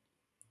fault.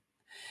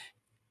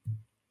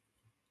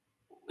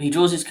 He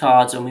draws his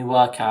cards and we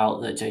work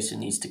out that Jason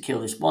needs to kill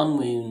this 1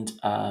 wound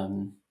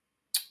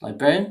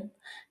Librarian,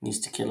 needs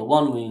to kill a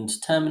 1 wound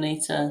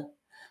Terminator,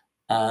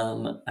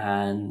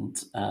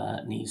 and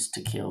needs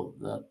to kill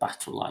the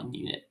Battle Line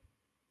unit,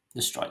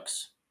 the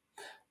strikes,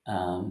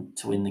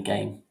 to win the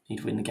game.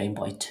 He'd win the game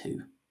by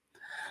 2.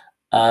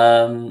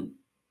 And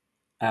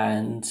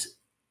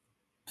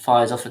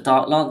fires off a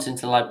Dark Lance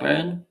into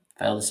Librarian,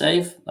 fail the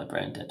save,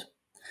 Librarian dead.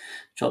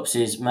 Drops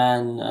his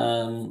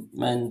mandrakes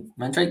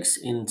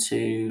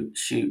into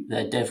shoot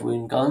their Dev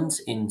Wound guns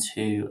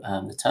into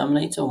the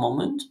Terminator on 1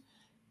 wound.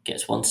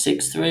 Gets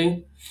 1/6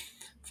 through.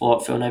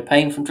 Feel no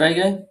pain from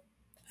Drago.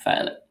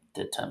 Fail it.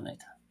 Dead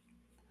Terminator.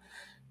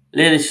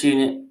 Lilith's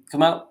unit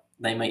come out.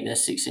 They make their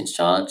 6-inch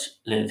charge.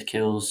 Lilith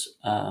kills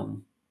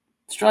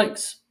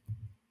strikes.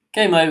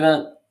 Game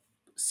over.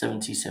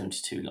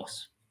 70-72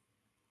 loss.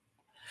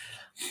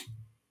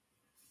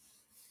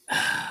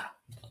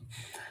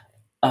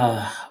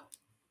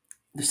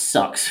 This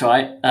sucks,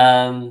 right?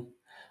 I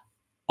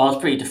was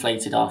pretty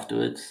deflated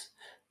afterwards.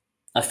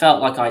 I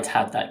felt like I'd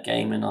had that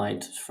game and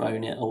I'd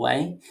thrown it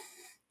away.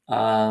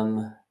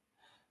 And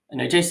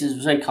Jason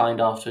was very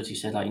kind afterwards. He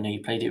said, like,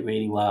 you played it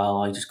really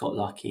well. I just got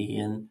lucky.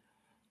 And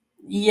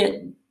yeah,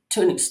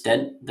 to an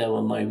extent, there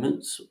were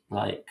moments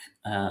like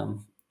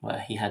where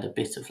he had a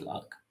bit of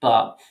luck,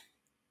 but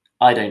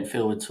I don't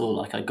feel at all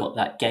like I got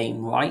that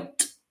game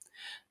right.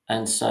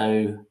 And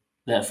so,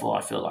 therefore,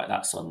 I feel like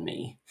that's on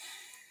me.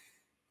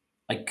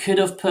 I could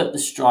have put the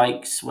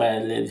strikes where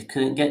Liv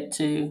couldn't get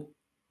to.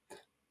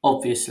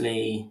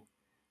 Obviously,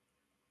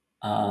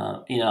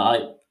 in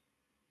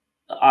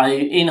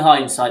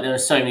hindsight, there are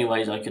so many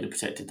ways I could have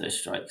protected those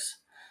strikes.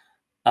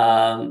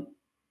 Um,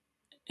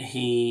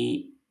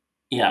 he,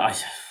 yeah,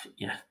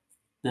 yeah.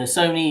 There's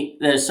so many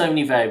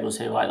variables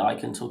here, right, that I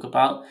can talk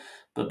about,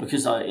 but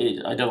because I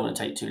don't want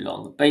to take too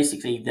long.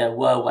 Basically, there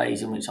were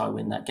ways in which I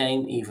win that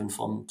game, even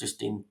from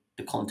just in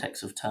the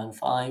context of turn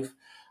 5,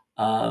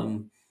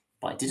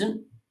 but I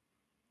didn't.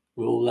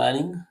 We're all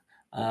learning.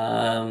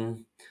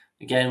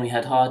 Again, we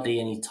had hardly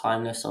any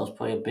time left, so I was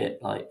probably a bit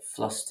like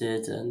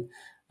flustered and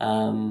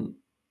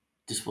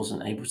just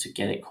wasn't able to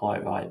get it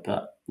quite right.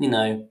 But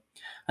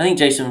I think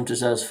Jason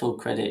deserves full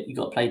credit. You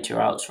got to play to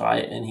your outs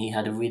right, and he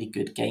had a really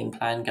good game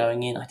plan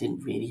going in. I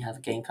didn't really have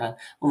a game plan.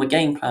 Well, my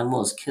game plan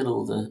was kill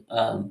all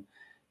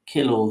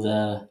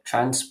the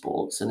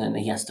transports, and then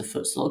he has to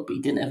foot slog. But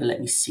he didn't ever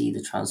let me see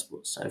the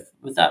transports. So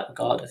with that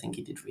regard, I think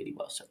he did really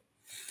well. So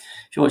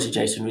if you watch it,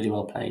 Jason, really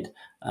well played.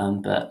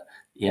 But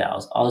yeah, I'm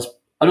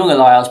not gonna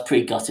lie, I was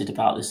pretty gutted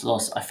about this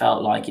loss. I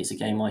felt like it's a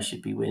game I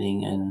should be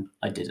winning, and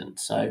I didn't.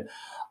 So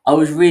I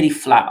was really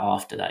flat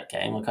after that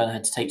game. I kind of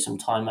had to take some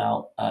time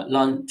out at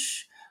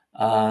lunch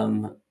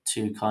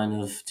to kind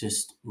of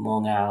just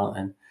mong out,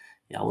 and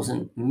yeah, I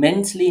wasn't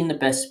mentally in the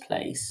best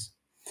place.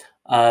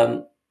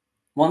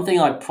 One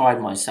thing I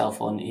pride myself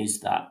on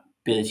is that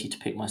ability to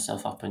pick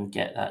myself up and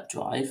get that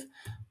drive.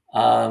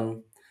 I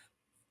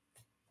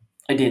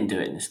didn't do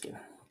it in this game.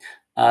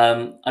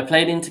 I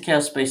played into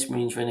Chaos Space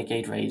Marines,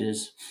 Renegade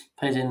Raiders,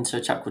 played into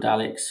a chap called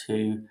Alex,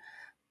 who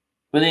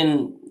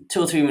within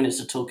 2 or 3 minutes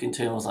of talking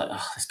to him, I was like,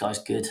 oh, this guy's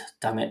good,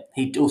 damn it.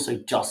 He'd also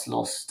just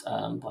lost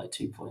by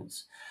 2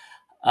 points.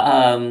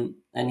 And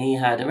he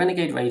had a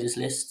Renegade Raiders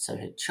list, so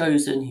he had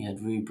Chosen, he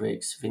had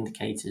Rubrics,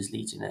 Vindicators,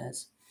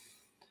 Legionnaires.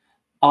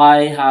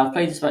 I have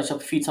played this matchup a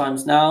few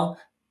times now,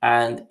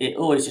 and it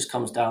always just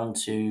comes down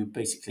to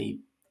basically,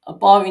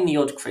 barring the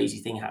odd crazy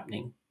thing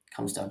happening,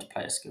 comes down to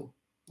player skill.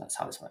 That's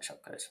how this matchup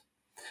goes.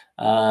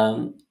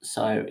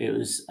 So it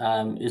was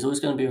always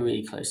going to be a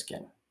really close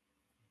game.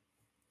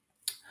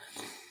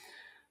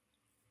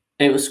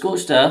 It was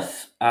Scorched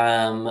Earth,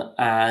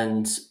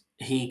 and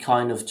he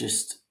kind of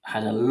just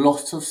had a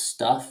lot of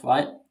stuff,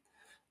 right?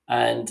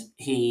 And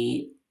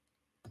he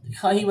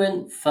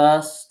went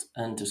first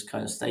and just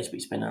kind of staged, but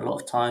he spent a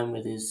lot of time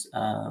with his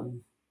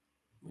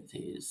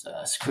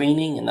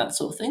screening and that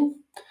sort of thing.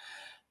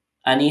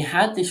 And he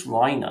had this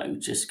rhino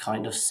just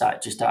kind of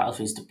sat just out of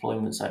his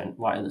deployment zone,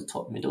 right at the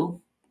top middle.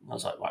 I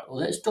was like, right, well,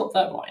 let's drop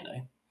that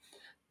rhino.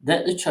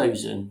 Let the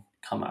Chosen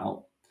come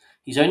out.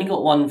 He's only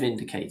got one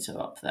Vindicator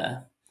up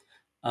there.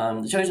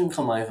 The Chosen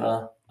come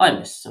over. I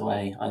missed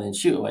away. I then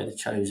shoot away the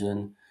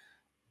Chosen,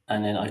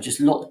 and then I just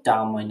locked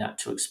down my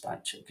natural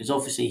expansion because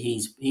obviously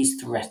he's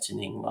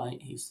threatening,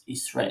 right?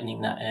 He's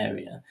threatening that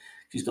area.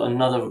 He's got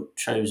another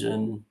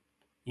Chosen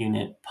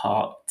unit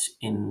parked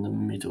in the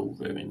middle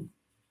ruin.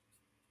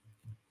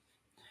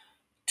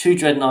 2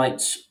 Dread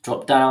Knights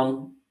drop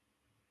down,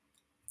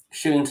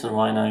 shooting to the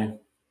Rhino.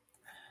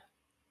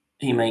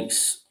 He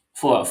makes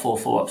 4 out of 4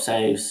 4-up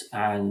saves,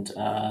 and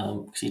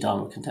because he'd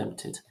armor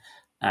contempted,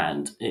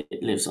 and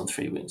it lives on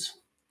 3 wins.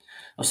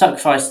 I've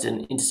sacrificed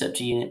an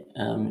interceptor unit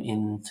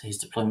into his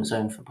deployment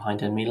zone from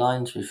behind enemy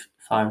lines with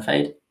Fire and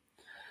Fade.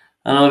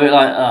 And I'm a bit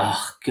like,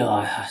 oh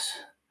god,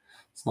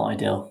 it's not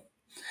ideal.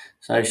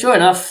 So sure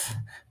enough,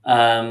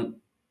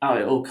 out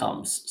it all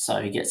comes.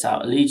 So he gets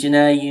out a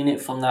Legionnaire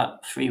unit from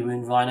that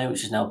 3-wound Rhino,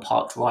 which is now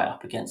parked right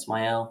up against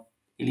my L.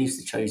 He leaves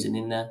the Chosen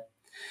in there.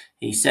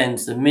 He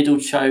sends the middle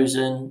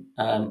Chosen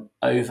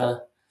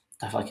over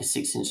to have like a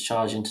 6-inch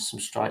charge into some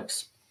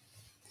strikes.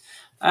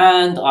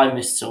 And I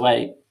missed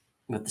away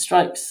with the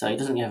strikes, so he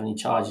doesn't have any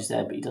charges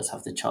there, but he does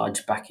have the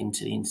charge back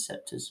into the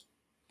interceptors.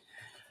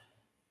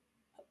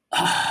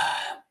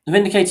 The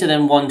Vindicator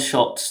then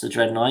one-shots the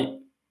Dread Knight.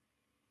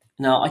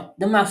 Now,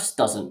 the maths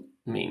doesn't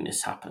mean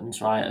this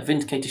happens, right? A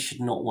Vindicator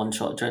should not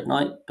one-shot a Dread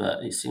Knight,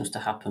 but it seems to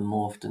happen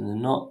more often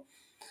than not.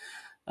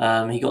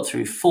 He got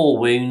through 4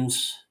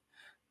 wounds,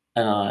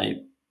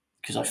 and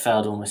because I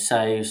failed all my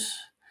saves,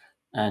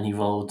 and he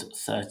rolled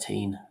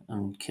 13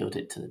 and killed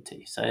it to the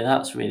T. So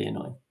that's really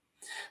annoying.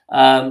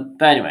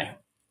 But anyway,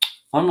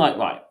 I'm like,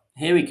 right,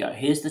 here we go.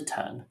 Here's the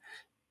turn.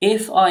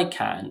 If I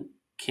can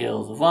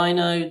kill the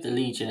Rhino, the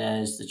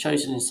Legionnaires, the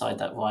Chosen inside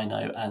that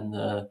Rhino, and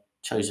the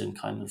Chosen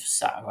kind of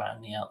sat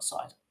around the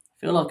outside, I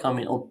feel like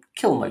or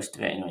kill most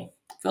of it anyway.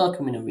 I feel like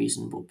I'm in a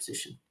reasonable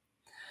position.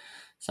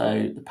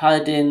 So the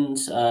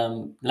Paladins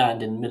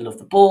land in the middle of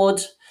the board,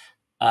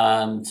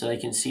 so they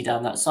can see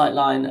down that sight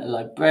line.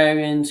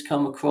 Librarians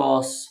come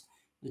across.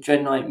 The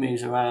Dread Knight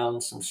moves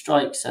around. Some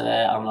strikes are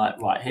there. I'm like,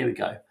 right, here we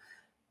go.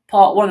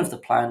 part one of the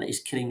plan is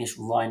killing this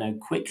rhino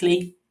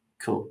quickly.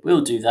 Cool,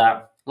 we'll do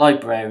that.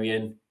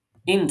 Librarian,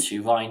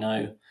 into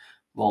rhino,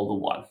 roll the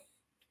 1.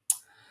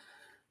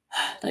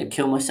 Don't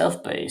kill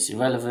myself, but it's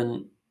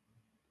irrelevant.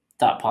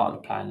 That part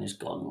of the plan has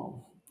gone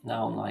wrong.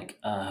 Now I'm like,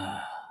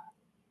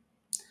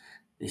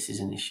 this is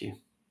an issue.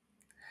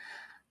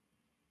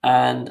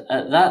 And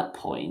at that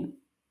point,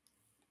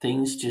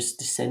 things just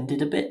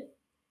descended a bit.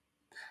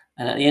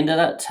 And at the end of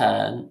that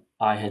turn,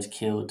 I had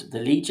killed the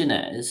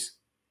legionnaires,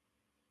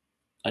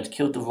 I'd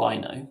killed the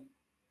rhino,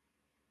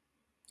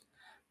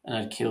 and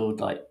I'd killed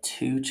like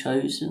 4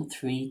 chosen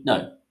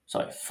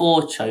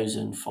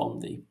from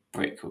the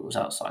brick that was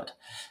outside.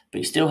 But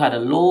he still had a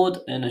lord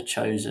and a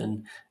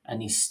chosen,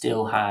 and he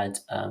still had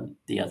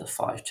the other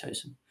 5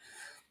 chosen.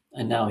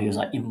 And now he was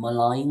like in my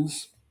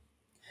lines.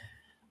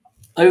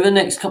 Over the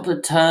next couple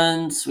of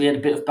turns, we had a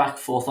bit of back and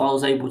forth. I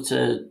was able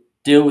to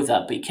deal with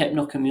that, but he kept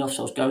knocking me off,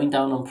 so I was going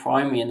down on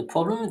primary. And the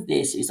problem with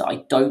this is that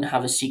I don't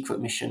have a secret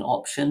mission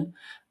option.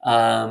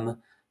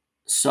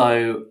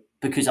 So,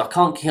 because I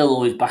can't kill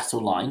all his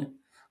battle line,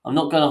 I'm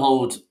not going to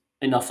hold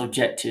enough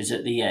objectives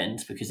at the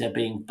end because they're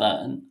being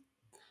burnt.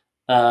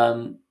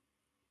 I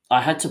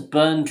had to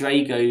burn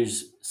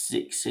Drago's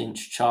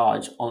 6-inch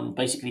charge on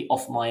basically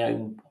off my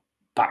own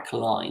back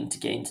line to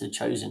get into the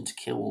chosen to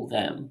kill all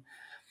them.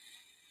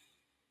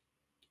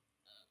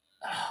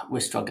 We're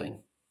struggling.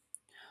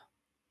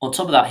 On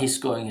top of that, he's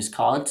scoring his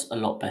cards a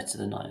lot better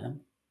than I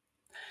am.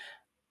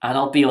 And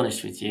I'll be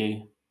honest with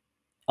you,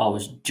 I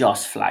was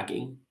just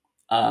flagging.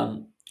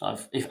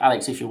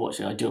 If you're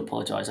watching, I do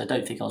apologise. I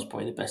don't think I was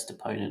probably the best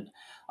opponent.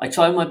 I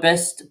tried my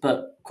best,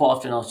 but quite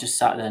often I was just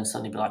sat there and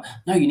suddenly be like,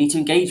 no, you need to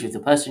engage with the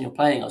person you're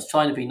playing. I was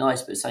trying to be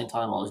nice, but at the same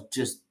time, I was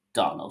just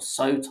done. I was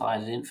so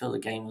tired. I didn't feel the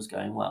game was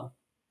going well.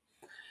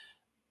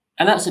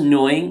 And that's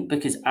annoying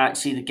because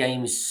actually the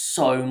game is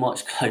so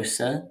much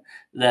closer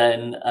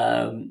than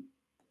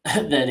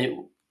it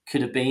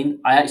could have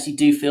been. I actually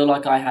do feel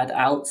like I had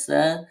outs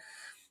there.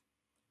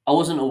 I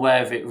wasn't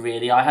aware of it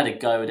really. I had a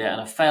go at it and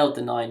I failed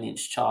the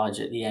 9-inch charge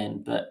at the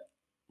end. But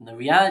the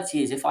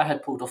reality is, if I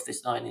had pulled off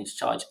this 9-inch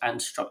charge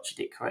and structured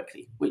it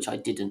correctly, which I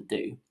didn't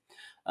do,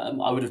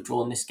 I would have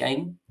drawn this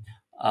game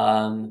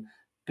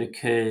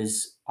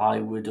because I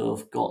would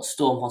have got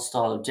Storm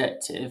Hostile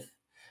Objective.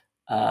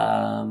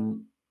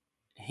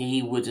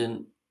 He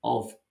wouldn't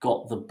have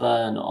got the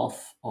burn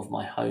off of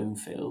my home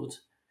field,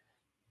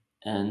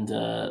 and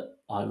there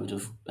would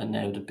have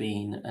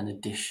been an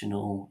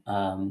additional.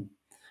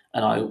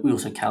 We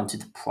also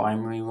counted the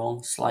primary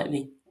wrong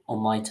slightly on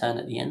my turn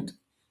at the end.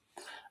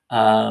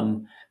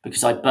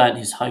 Because I burnt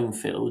his home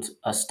field.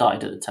 I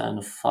started at the turn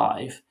of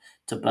 5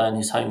 to burn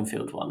his home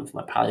field one with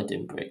my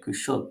paladin brick,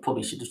 which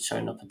probably should have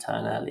shown up a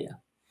turn earlier.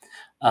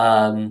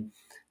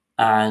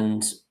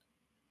 And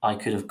I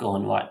could have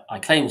gone, right, I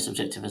claim this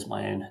objective as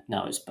my own,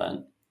 now it's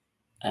burnt,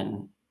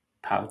 and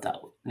powered that,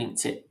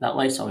 linked it that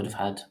way, so I would have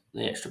had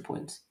the extra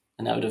points.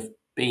 And that would have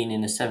been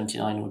in a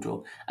 79-all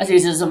draw. As it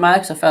is, as a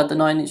max, I failed the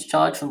 9-inch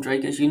charge from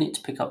Drago's unit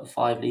to pick up the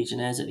 5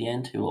 legionnaires at the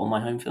end who were on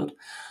my home field.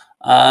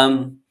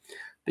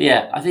 But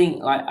yeah, I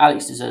think like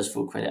Alex deserves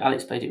full credit.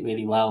 Alex played it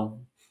really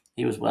well.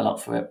 He was well up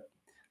for it.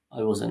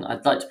 I wasn't.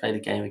 I'd like to play the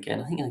game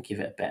again. I think I'll give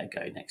it a better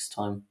go next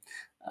time.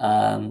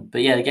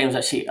 But yeah, the game was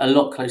actually a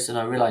lot closer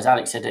than I realised.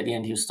 Alex said at the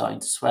end he was starting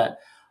to sweat.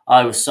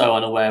 I was so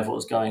unaware of what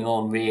was going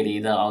on, really,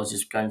 that I was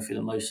just going through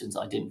the motions.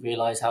 I didn't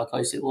realise how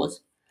close it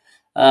was.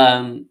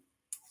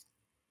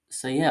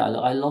 So yeah,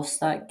 I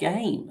lost that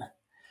game.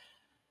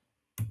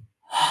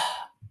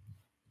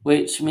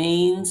 Which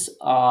means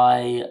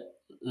I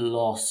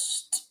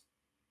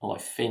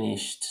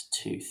finished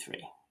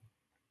 2-3.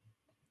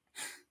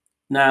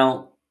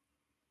 Now,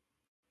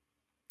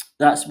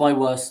 that's my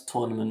worst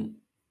tournament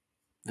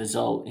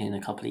result in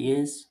a couple of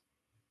years,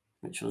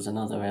 which was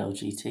another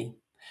LGT.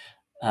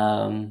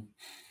 And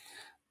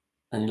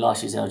in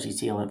last year's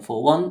LGT, I went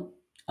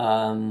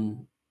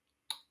 4-1.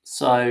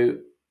 So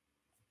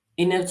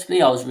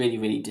inevitably, I was really,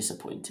 really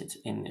disappointed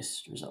in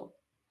this result.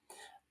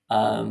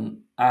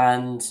 And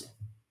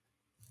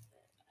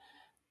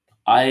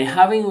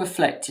having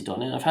reflected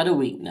on it, I've had a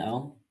week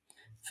now.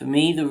 For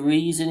me, the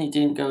reason it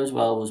didn't go as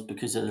well was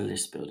because of the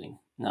list building.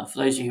 Now, for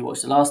those of you who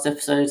watched the last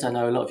episodes, I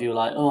know a lot of you are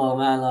like, oh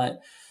man, like,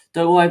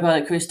 don't worry about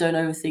it, Chris, don't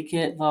overthink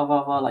it, blah,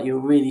 blah, blah. Like, you're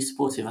really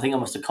supportive. I think I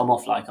must have come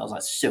off like I was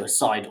like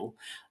suicidal.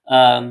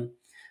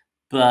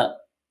 But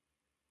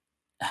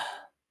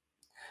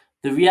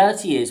the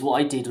reality is what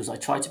I did was I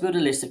tried to build a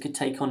list that could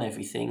take on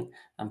everything.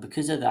 And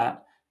because of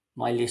that,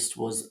 my list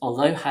was,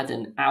 although had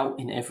an out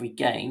in every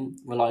game,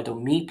 relied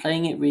on me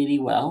playing it really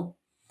well,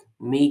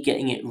 me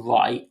getting it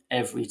right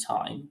every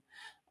time,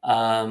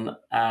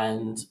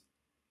 and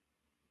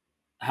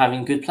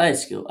having good player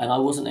skill. And I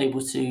wasn't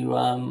able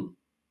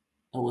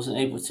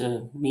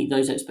to meet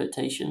those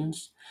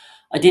expectations.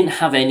 I didn't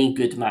have any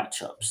good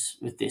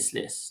matchups with this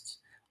list.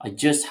 I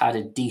just had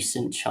a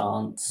decent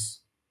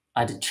chance. I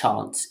had a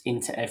chance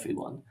into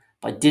everyone,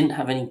 but I didn't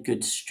have any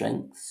good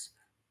strengths,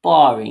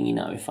 barring,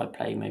 if I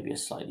play maybe a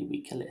slightly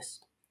weaker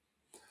list.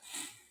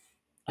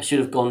 I should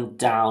have gone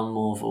down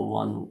more of a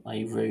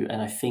one-way route,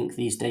 and I think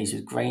these days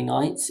with Grey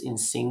Knights in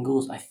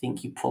singles, I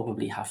think you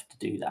probably have to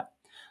do that.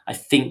 I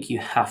think you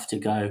have to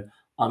go,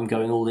 I'm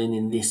going all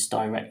in this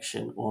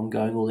direction, or I'm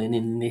going all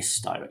in this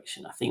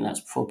direction. I think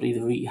that's probably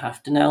the route you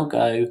have to now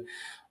go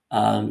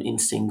in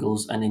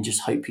singles, and then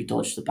just hope you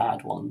dodge the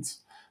bad ones.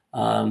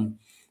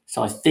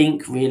 So I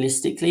think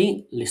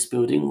realistically, list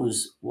building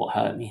was what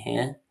hurt me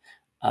here.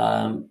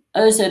 As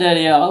I said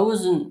earlier,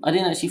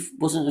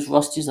 wasn't as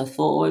rusty as I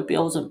thought I would be.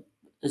 I wasn't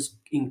as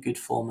in good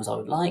form as I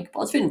would like, but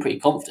I was feeling pretty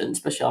confident,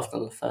 especially after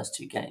the first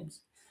two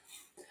games.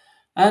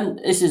 And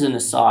this is an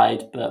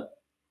aside, but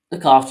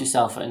look after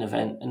yourself at an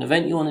event. An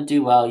event you want to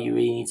do well, you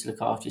really need to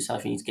look after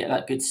yourself. You need to get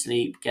that good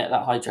sleep, get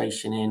that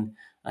hydration in.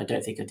 I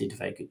don't think I did a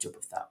very good job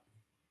of that.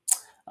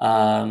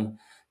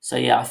 So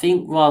yeah, I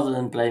think rather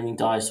than blaming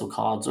dice or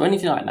cards or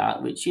anything like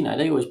that, which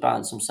they always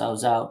balance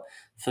themselves out.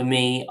 For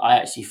me, I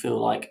actually feel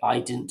like I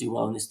didn't do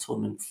well in this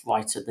tournament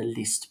right at the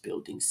list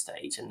building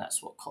stage, and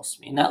that's what cost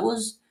me. And that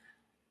was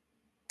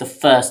the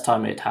first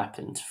time it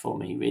happened for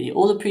me, really.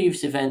 All the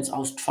previous events, I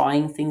was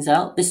trying things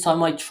out. This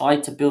time I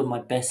tried to build my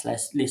best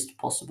list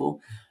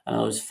possible, and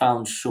I was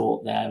found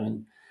short there,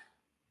 and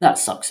that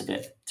sucks a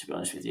bit, to be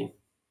honest with you.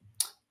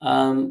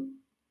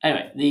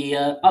 Anyway, the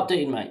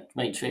updated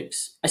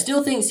matrix. I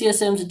still think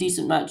CSM's a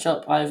decent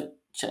matchup.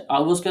 I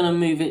was going to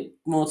move it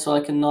more to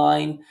like a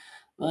 9.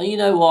 Well, you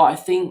know what? I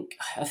think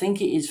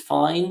it is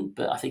fine,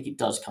 but I think it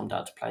does come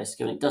down to player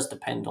skill. And it does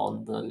depend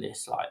on the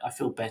list. Like I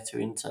feel better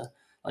into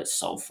like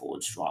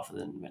Soulforged rather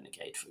than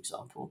Renegade, for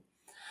example.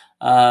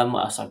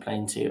 What else I played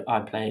into?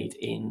 I played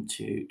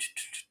into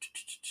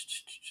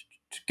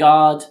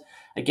Guard.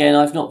 Again,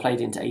 I've not played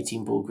into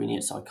 18 Ball Green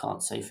yet, so I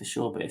can't say for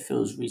sure, but it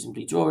feels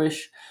reasonably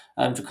drawish.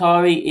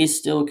 Drakari is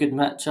still a good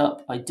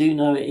matchup. I do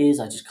know it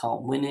is. I just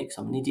can't win it because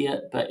I'm an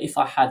idiot. But if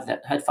I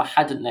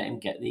hadn't let him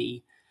get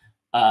the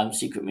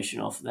secret mission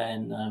off,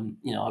 then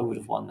I would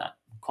have won that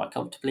quite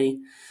comfortably.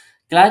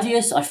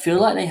 Gladius, I feel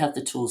like they have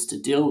the tools to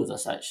deal with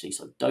us actually,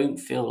 so I don't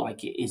feel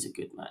like it is a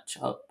good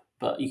matchup.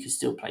 But you can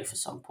still play for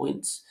some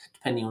points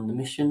depending on the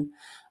mission.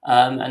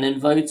 And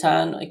then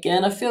Votan,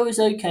 again, I feel is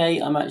okay.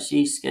 I'm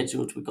actually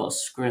scheduled. We've got a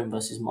scrim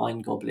versus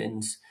Mind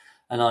Goblins,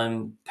 and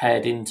I'm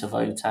paired into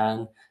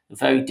Votan. A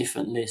very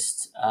different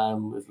list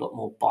with a lot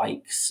more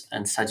bikes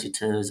and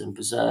Sagittars and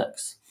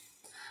Berserks.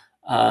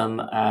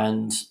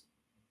 And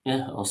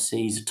yeah, I'll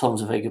see.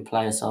 Tom's a very good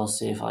player, so I'll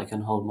see if I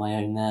can hold my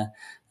own there,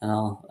 and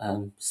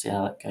I'll see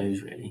how that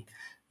goes, really.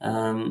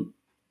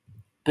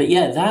 But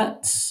yeah,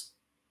 that's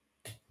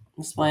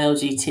my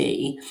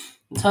LGT.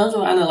 In terms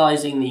of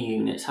analysing the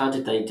units, how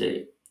did they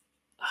do?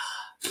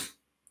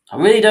 I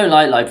really don't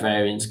like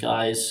librarians,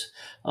 guys.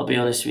 I'll be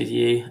honest with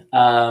you.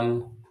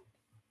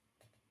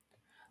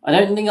 I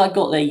don't think I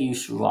got their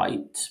use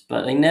right,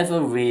 but they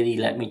never really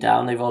let me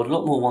down. They rolled a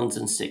lot more 1s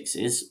and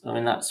 6s. I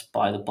mean, that's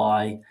by the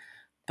by.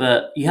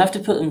 But you have to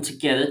put them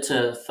together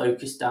to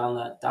focus down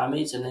that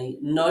damage, and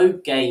no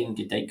game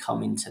did they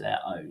come into their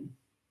own.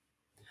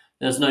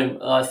 There's no...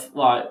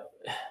 right.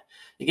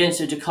 Against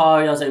the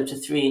Drakari, I was able to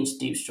 3-inch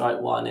deep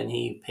strike 1, and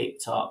he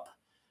picked up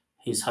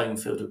his home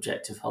field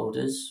objective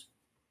holders.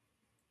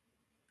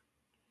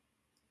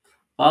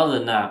 Other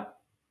than that,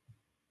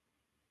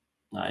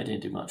 no, it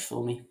didn't do much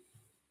for me.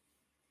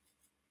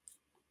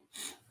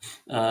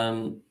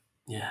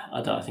 Yeah,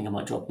 I think I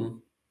might drop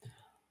them.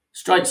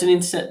 Strikes and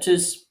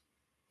interceptors,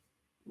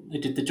 they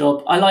did the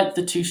job. I like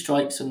the 2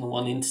 strikes and the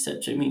 1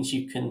 interceptor. It means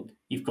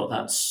you've got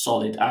that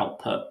solid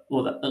output,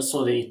 or that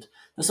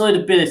solid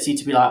ability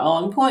to be like,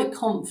 oh, I'm quite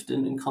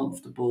confident and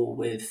comfortable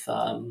with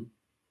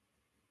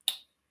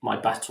my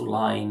battle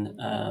line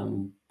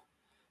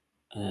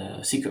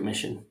secret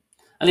mission.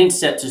 And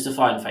interceptors, the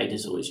fire and fade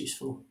is always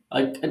useful.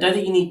 I don't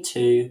think you need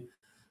 2,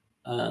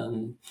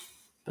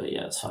 but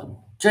yeah, it's fine.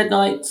 Dread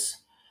Knights.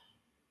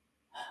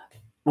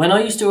 When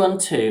I used to run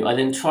 2, I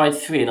then tried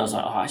 3, and I was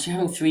like, oh, actually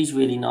having 3 is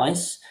really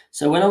nice.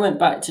 So when I went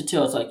back to 2,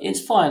 I was like, it's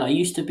fine. I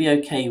used to be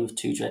okay with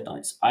 2 Dread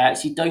Knights. I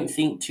actually don't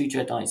think 2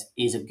 Dread Knights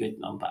is a good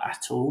number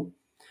at all.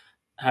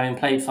 Having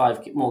played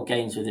 5 more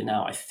games with it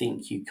now, I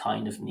think you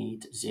kind of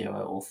need 0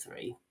 or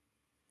 3.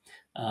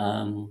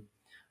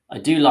 I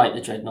do like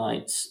the Dread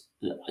Knights.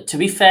 To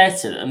be fair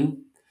to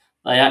them,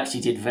 they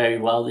actually did very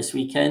well this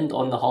weekend.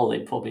 On the whole, they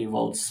probably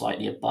rolled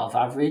slightly above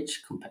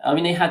average. I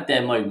mean, they had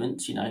their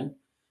moments,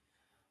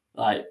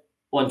 like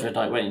one Dread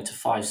Knight went into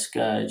 5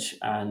 Scourge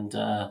and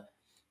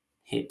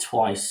hit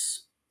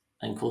twice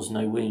and caused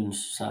no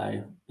wounds.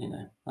 So,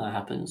 that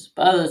happens.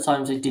 But other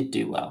times they did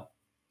do well.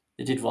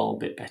 They did roll a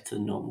bit better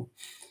than normal.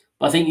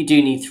 But I think you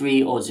do need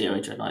 3 or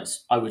 0 Dread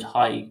Knights. I would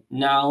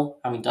now,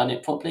 having done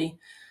it properly,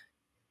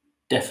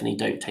 definitely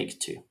don't take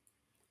 2.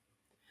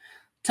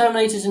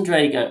 Terminators and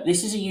Drago.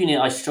 This is a unit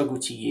I struggle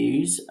to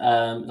use.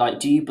 Do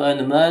you burn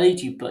them early?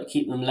 Do you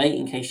keep them late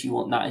in case you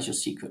want that as your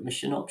secret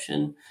mission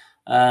option?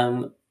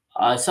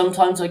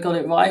 Sometimes I got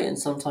it right and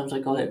sometimes I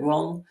got it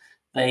wrong.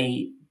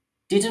 They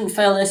didn't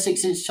fail their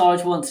 6-inch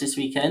charge once this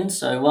weekend,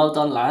 so well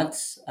done,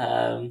 lads.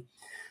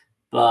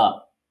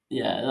 But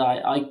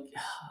yeah,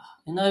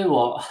 you know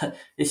what?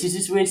 This is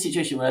this weird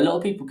situation where a lot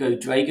of people go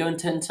Drago and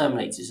 10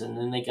 Terminators, and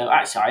then they go,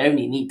 actually, I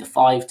only need the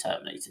 5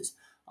 Terminators.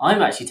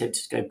 I'm actually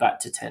tempted to go back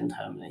to 10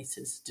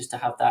 Terminators just to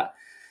have that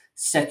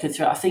second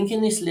threat. I think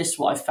in this list,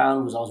 what I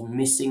found was I was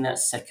missing that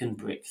second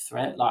brick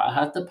threat. Like, I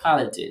had the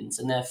Paladins,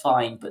 and they're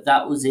fine, but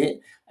that was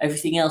it.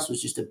 Everything else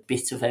was just a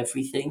bit of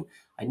everything.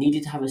 I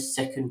needed to have a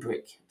second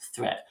brick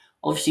threat.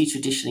 Obviously,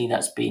 traditionally,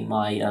 that's been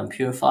my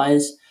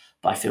Purifiers,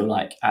 but I feel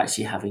like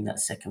actually having that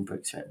second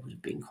brick threat would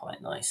have been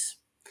quite nice.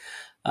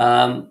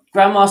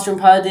 Grandmaster and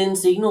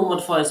Paladins, the ignore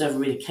modifiers never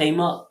really came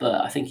up,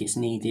 but I think it's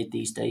needed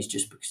these days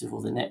just because of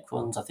all the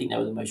Necrons. I think they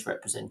were the most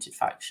represented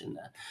faction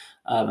there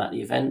at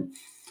the event.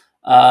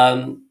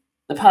 The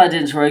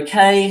Paladins were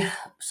okay.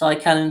 Side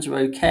Cannons were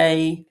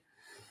okay.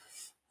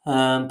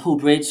 Paul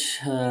Bridge,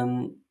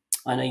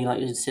 I know you like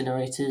your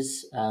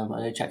Incinerators. I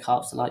know Jack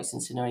Harpster likes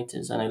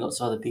Incinerators. I know lots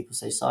of other people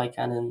say Side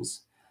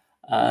Cannons.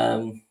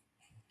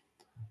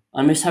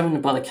 I miss having the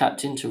brother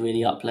captain to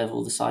really up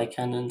level the side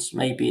cannons.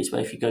 Maybe it's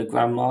where if you go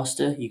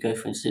Grandmaster, you go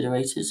for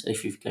Incinerators.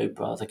 If you go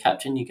brother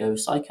captain, you go with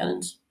side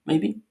cannons.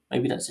 Maybe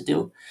that's a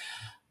deal.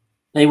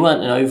 They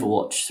weren't an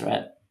Overwatch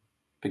threat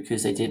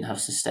because they didn't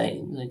have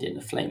sustain. They didn't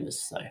have flamers,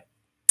 so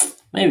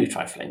maybe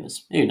try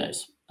flamers. Who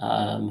knows?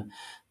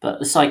 But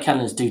the side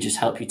cannons do just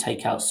help you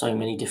take out so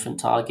many different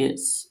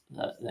targets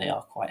that they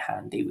are quite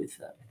handy with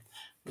that.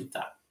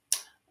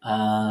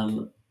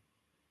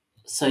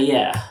 So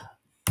yeah.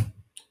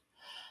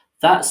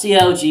 That's the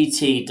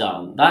LGT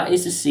done. That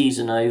is the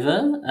season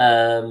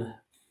over.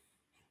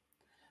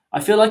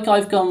 I feel like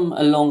I've gone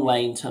a long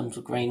way in terms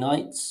of Grey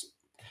Knights,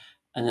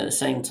 and at the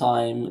same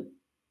time,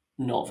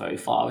 not very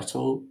far at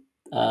all.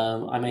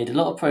 I made a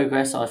lot of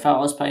progress. I felt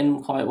I was playing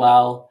them quite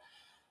well.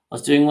 I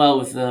was doing well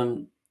with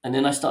them, and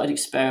then I started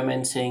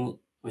experimenting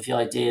with the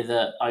idea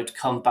that I'd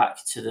come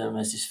back to them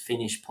as this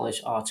finished,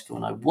 polished article,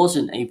 and I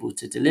wasn't able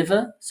to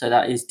deliver, so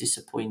that is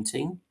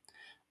disappointing.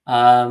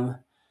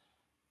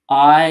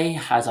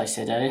 As I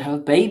said earlier, have a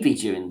baby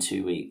due in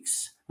 2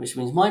 weeks, which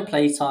means my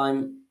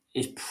playtime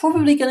is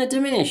probably going to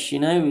diminish. You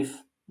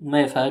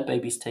may have heard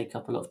babies take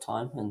up a lot of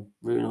time and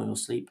ruin all your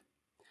sleep.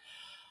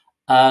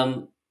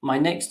 My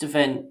next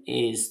event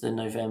is the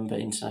November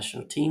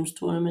International Teams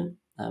Tournament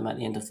at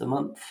the end of the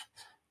month.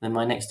 Then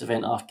my next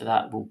event after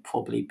that will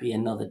probably be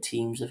another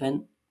Teams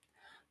event.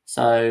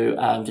 So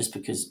just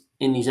because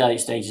in these early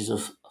stages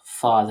of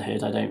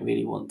fatherhood, I don't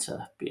really want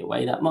to be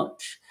away that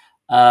much.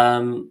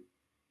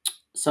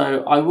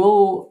 So I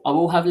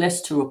will have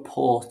less to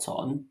report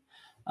on.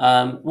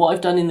 What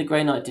I've done in the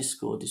Grey Knight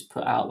Discord is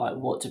put out like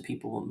what do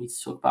people want me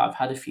to talk about. I've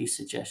had a few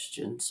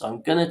suggestions, so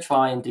I'm gonna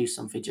try and do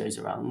some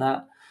videos around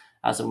that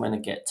as and when I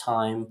get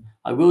time.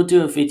 I will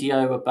do a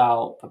video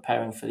about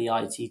preparing for the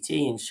ITT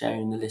and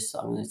sharing the list that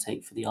I'm going to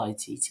take for the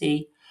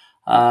ITT.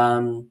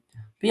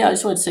 But yeah, I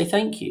just wanted to say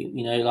thank you.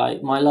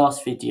 Like my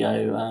last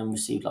video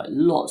received like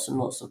lots and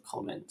lots of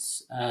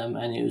comments, and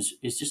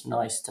it's just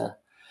nice to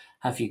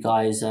have you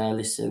guys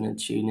listen and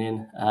tune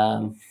in.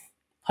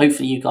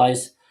 Hopefully you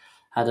guys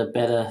had a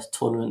better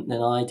tournament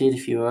than I did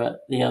if you were at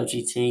the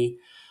LGT.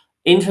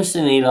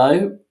 Interestingly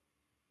though,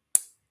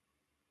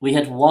 we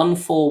had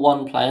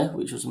 1-4-1 player,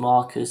 which was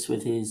Marcus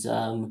with his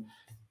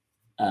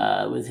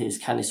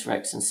Canis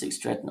Rex and 6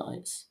 Dread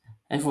Knights.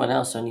 Everyone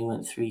else only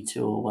went 3-2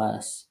 or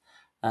worse.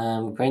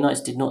 Grey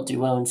Knights did not do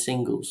well in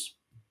singles.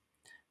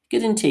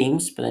 Good in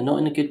teams, but they're not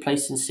in a good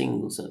place in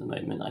singles at the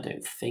moment, I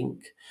don't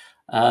think.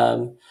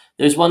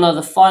 There's one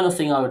other final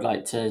thing I would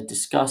like to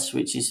discuss,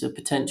 which is the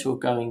potential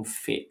going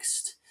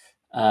fixed.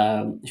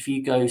 If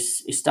you go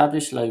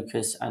establish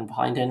locus and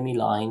behind enemy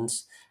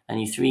lines, and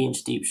you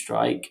 3-inch deep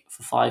strike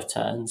for 5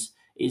 turns,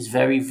 it's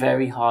very,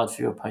 very hard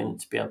for your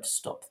opponent to be able to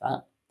stop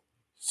that.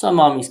 Some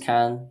armies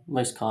can,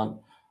 most can't.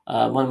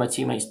 One of my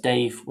teammates,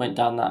 Dave, went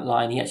down that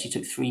line. He actually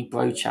took 3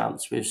 bro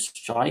champs with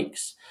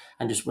strikes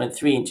and just went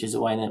 3 inches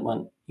away and then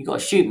went, you got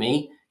to shoot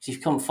me, because if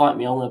you come fight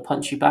me, I'm going to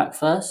punch you back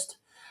first.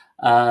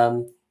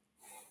 So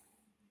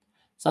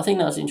I think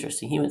that was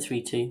interesting. He went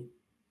 3-2.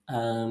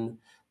 So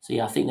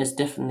yeah, I think there's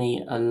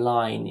definitely a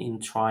line in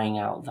trying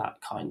out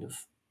that kind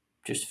of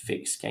just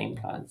fixed game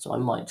plan. So I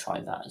might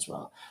try that as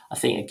well. I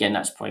think, again,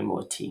 that's probably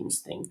more a teams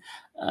thing.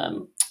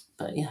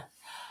 But yeah.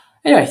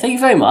 Anyway, thank you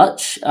very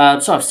much. Sorry,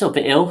 I'm still a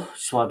bit ill.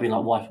 That's why I've been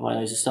like wiping my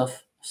nose and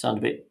stuff. I sound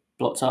a bit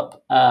blocked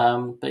up.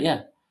 But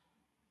yeah.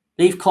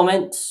 Leave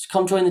comments.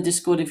 Come join the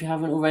Discord if you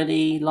haven't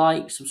already.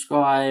 Like,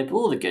 subscribe,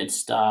 all the good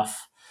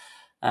stuff.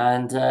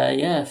 And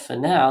yeah, for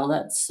now,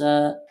 that's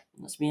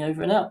me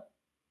over and out.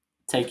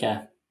 Take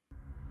care.